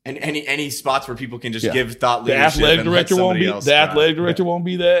 And any spots where people can just give thought leadership. The athletic director won't be won't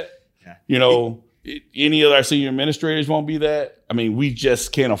be that. Yeah. Any of our senior administrators won't be that. I mean, we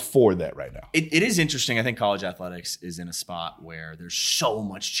just can't afford that right now. It is interesting. I think college athletics is in a spot where there's so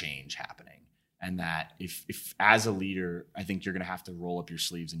much change happening. And that if as a leader, I think you're going to have to roll up your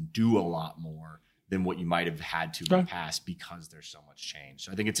sleeves and do a lot more than what you might have had to in the past because there's so much change.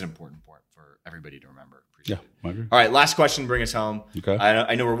 So I think it's an important point for everybody to remember. Appreciate it. I agree. All right, last question, bring us home. Okay.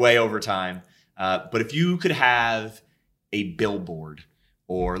 I know we're way over time, but if you could have a billboard,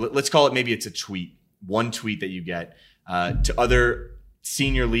 or let's call it, maybe it's a tweet, one tweet that you get to other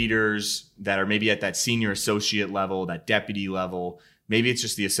senior leaders that are maybe at that senior associate level, that deputy level, maybe it's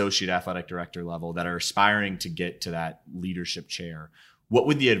just the associate athletic director level that are aspiring to get to that leadership chair, what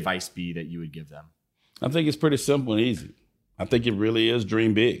would the advice be that you would give them? I think it's pretty simple and easy. I think it really is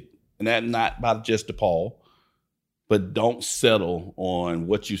dream big. And that not about just DePaul, but don't settle on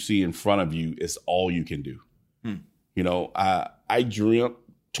what you see in front of you is all you can do. I dreamt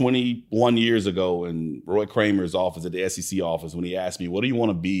 21 years ago in Roy Kramer's office at the SEC office when he asked me, what do you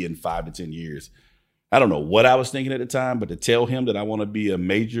want to be in 5 to 10 years? I don't know what I was thinking at the time, but to tell him that I want to be a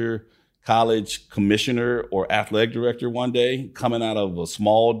major college commissioner or athletic director one day, coming out of a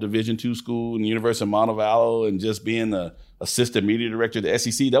small Division II school in the University of Montevallo and just being the assistant media director of the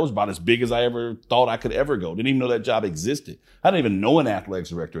SEC, that was about as big as I ever thought I could ever go. Didn't even know that job existed. I didn't even know an athletics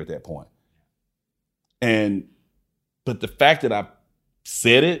director at that point. But the fact that I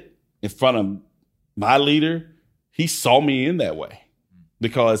said it in front of my leader, he saw me in that way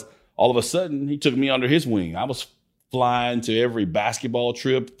because all of a sudden he took me under his wing. I was flying to every basketball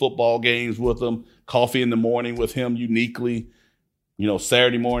trip, football games with him, coffee in the morning with him uniquely,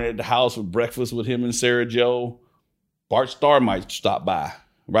 Saturday morning at the house with breakfast with him and Sarah Joe. Bart Starr might stop by,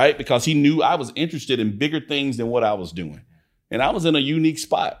 right? Because he knew I was interested in bigger things than what I was doing. And I was in a unique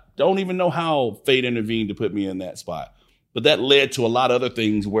spot. Don't even know how fate intervened to put me in that spot. But that led to a lot of other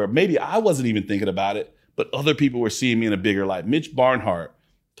things where maybe I wasn't even thinking about it, but other people were seeing me in a bigger light. Mitch Barnhart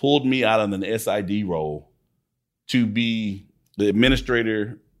pulled me out of an SID role to be the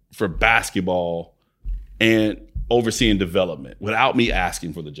administrator for basketball and overseeing development without me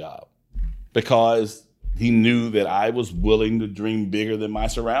asking for the job because he knew that I was willing to dream bigger than my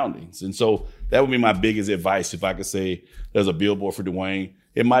surroundings. And so that would be my biggest advice. If I could say there's a billboard for Dwayne,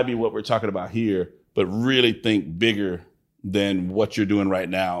 it might be what we're talking about here, but really think bigger than what you're doing right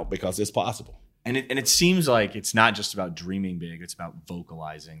now because it's possible. And it seems like it's not just about dreaming big, it's about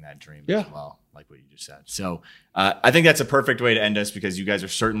vocalizing that dream as well, like what you just said. So I think that's a perfect way to end us because you guys are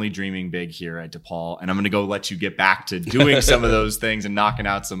certainly dreaming big here at DePaul. And I'm going to go let you get back to doing some of those things and knocking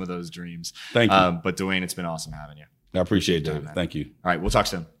out some of those dreams. Thank you. But Dwayne, it's been awesome having you. I appreciate it. Thank you. All right, we'll talk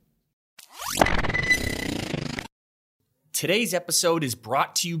soon. Today's episode is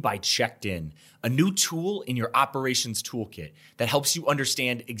brought to you by Checked In, a new tool in your operations toolkit that helps you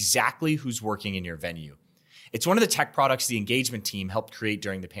understand exactly who's working in your venue. It's one of the tech products the engagement team helped create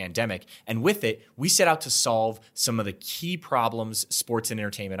during the pandemic, and with it, we set out to solve some of the key problems sports and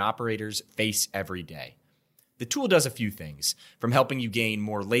entertainment operators face every day. The tool does a few things, from helping you gain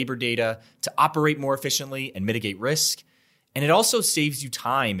more labor data to operate more efficiently and mitigate risk. And it also saves you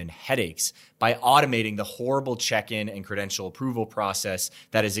time and headaches by automating the horrible check-in and credential approval process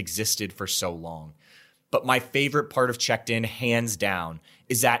that has existed for so long. But my favorite part of Checked In, hands down,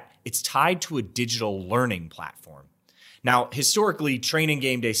 is that it's tied to a digital learning platform. Now, historically, training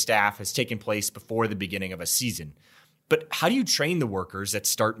game day staff has taken place before the beginning of a season. But how do you train the workers that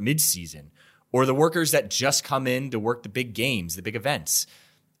start mid-season or the workers that just come in to work the big games, the big events?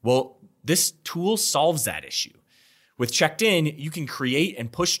 Well, this tool solves that issue. With Checked In, you can create and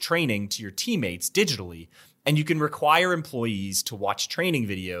push training to your teammates digitally, and you can require employees to watch training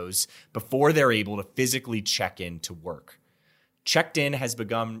videos before they're able to physically check in to work. Checked In has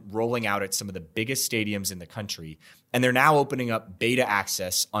begun rolling out at some of the biggest stadiums in the country, and they're now opening up beta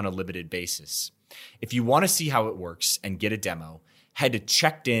access on a limited basis. If you want to see how it works and get a demo, head to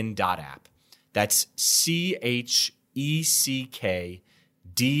checkedin.app. That's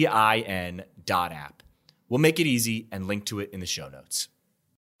CHECKDIN.app. We'll make it easy and link to it in the show notes.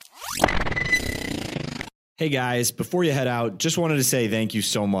 Hey guys, before you head out, just wanted to say thank you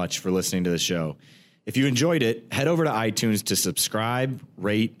so much for listening to the show. If you enjoyed it, head over to iTunes to subscribe,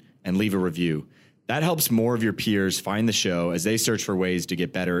 rate, and leave a review. That helps more of your peers find the show as they search for ways to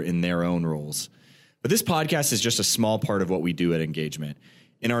get better in their own roles. But this podcast is just a small part of what we do at Engagement.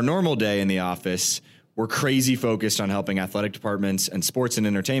 In our normal day in the office, we're crazy focused on helping athletic departments and sports and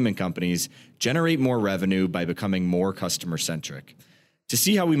entertainment companies generate more revenue by becoming more customer-centric. To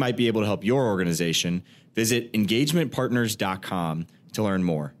see how we might be able to help your organization, visit engagementpartners.com to learn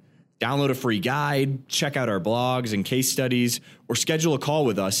more. Download a free guide, check out our blogs and case studies, or schedule a call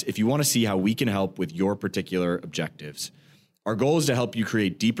with us if you want to see how we can help with your particular objectives. Our goal is to help you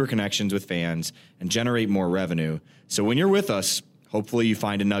create deeper connections with fans and generate more revenue. So when you're with us, hopefully you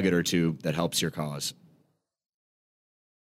find a nugget or two that helps your cause.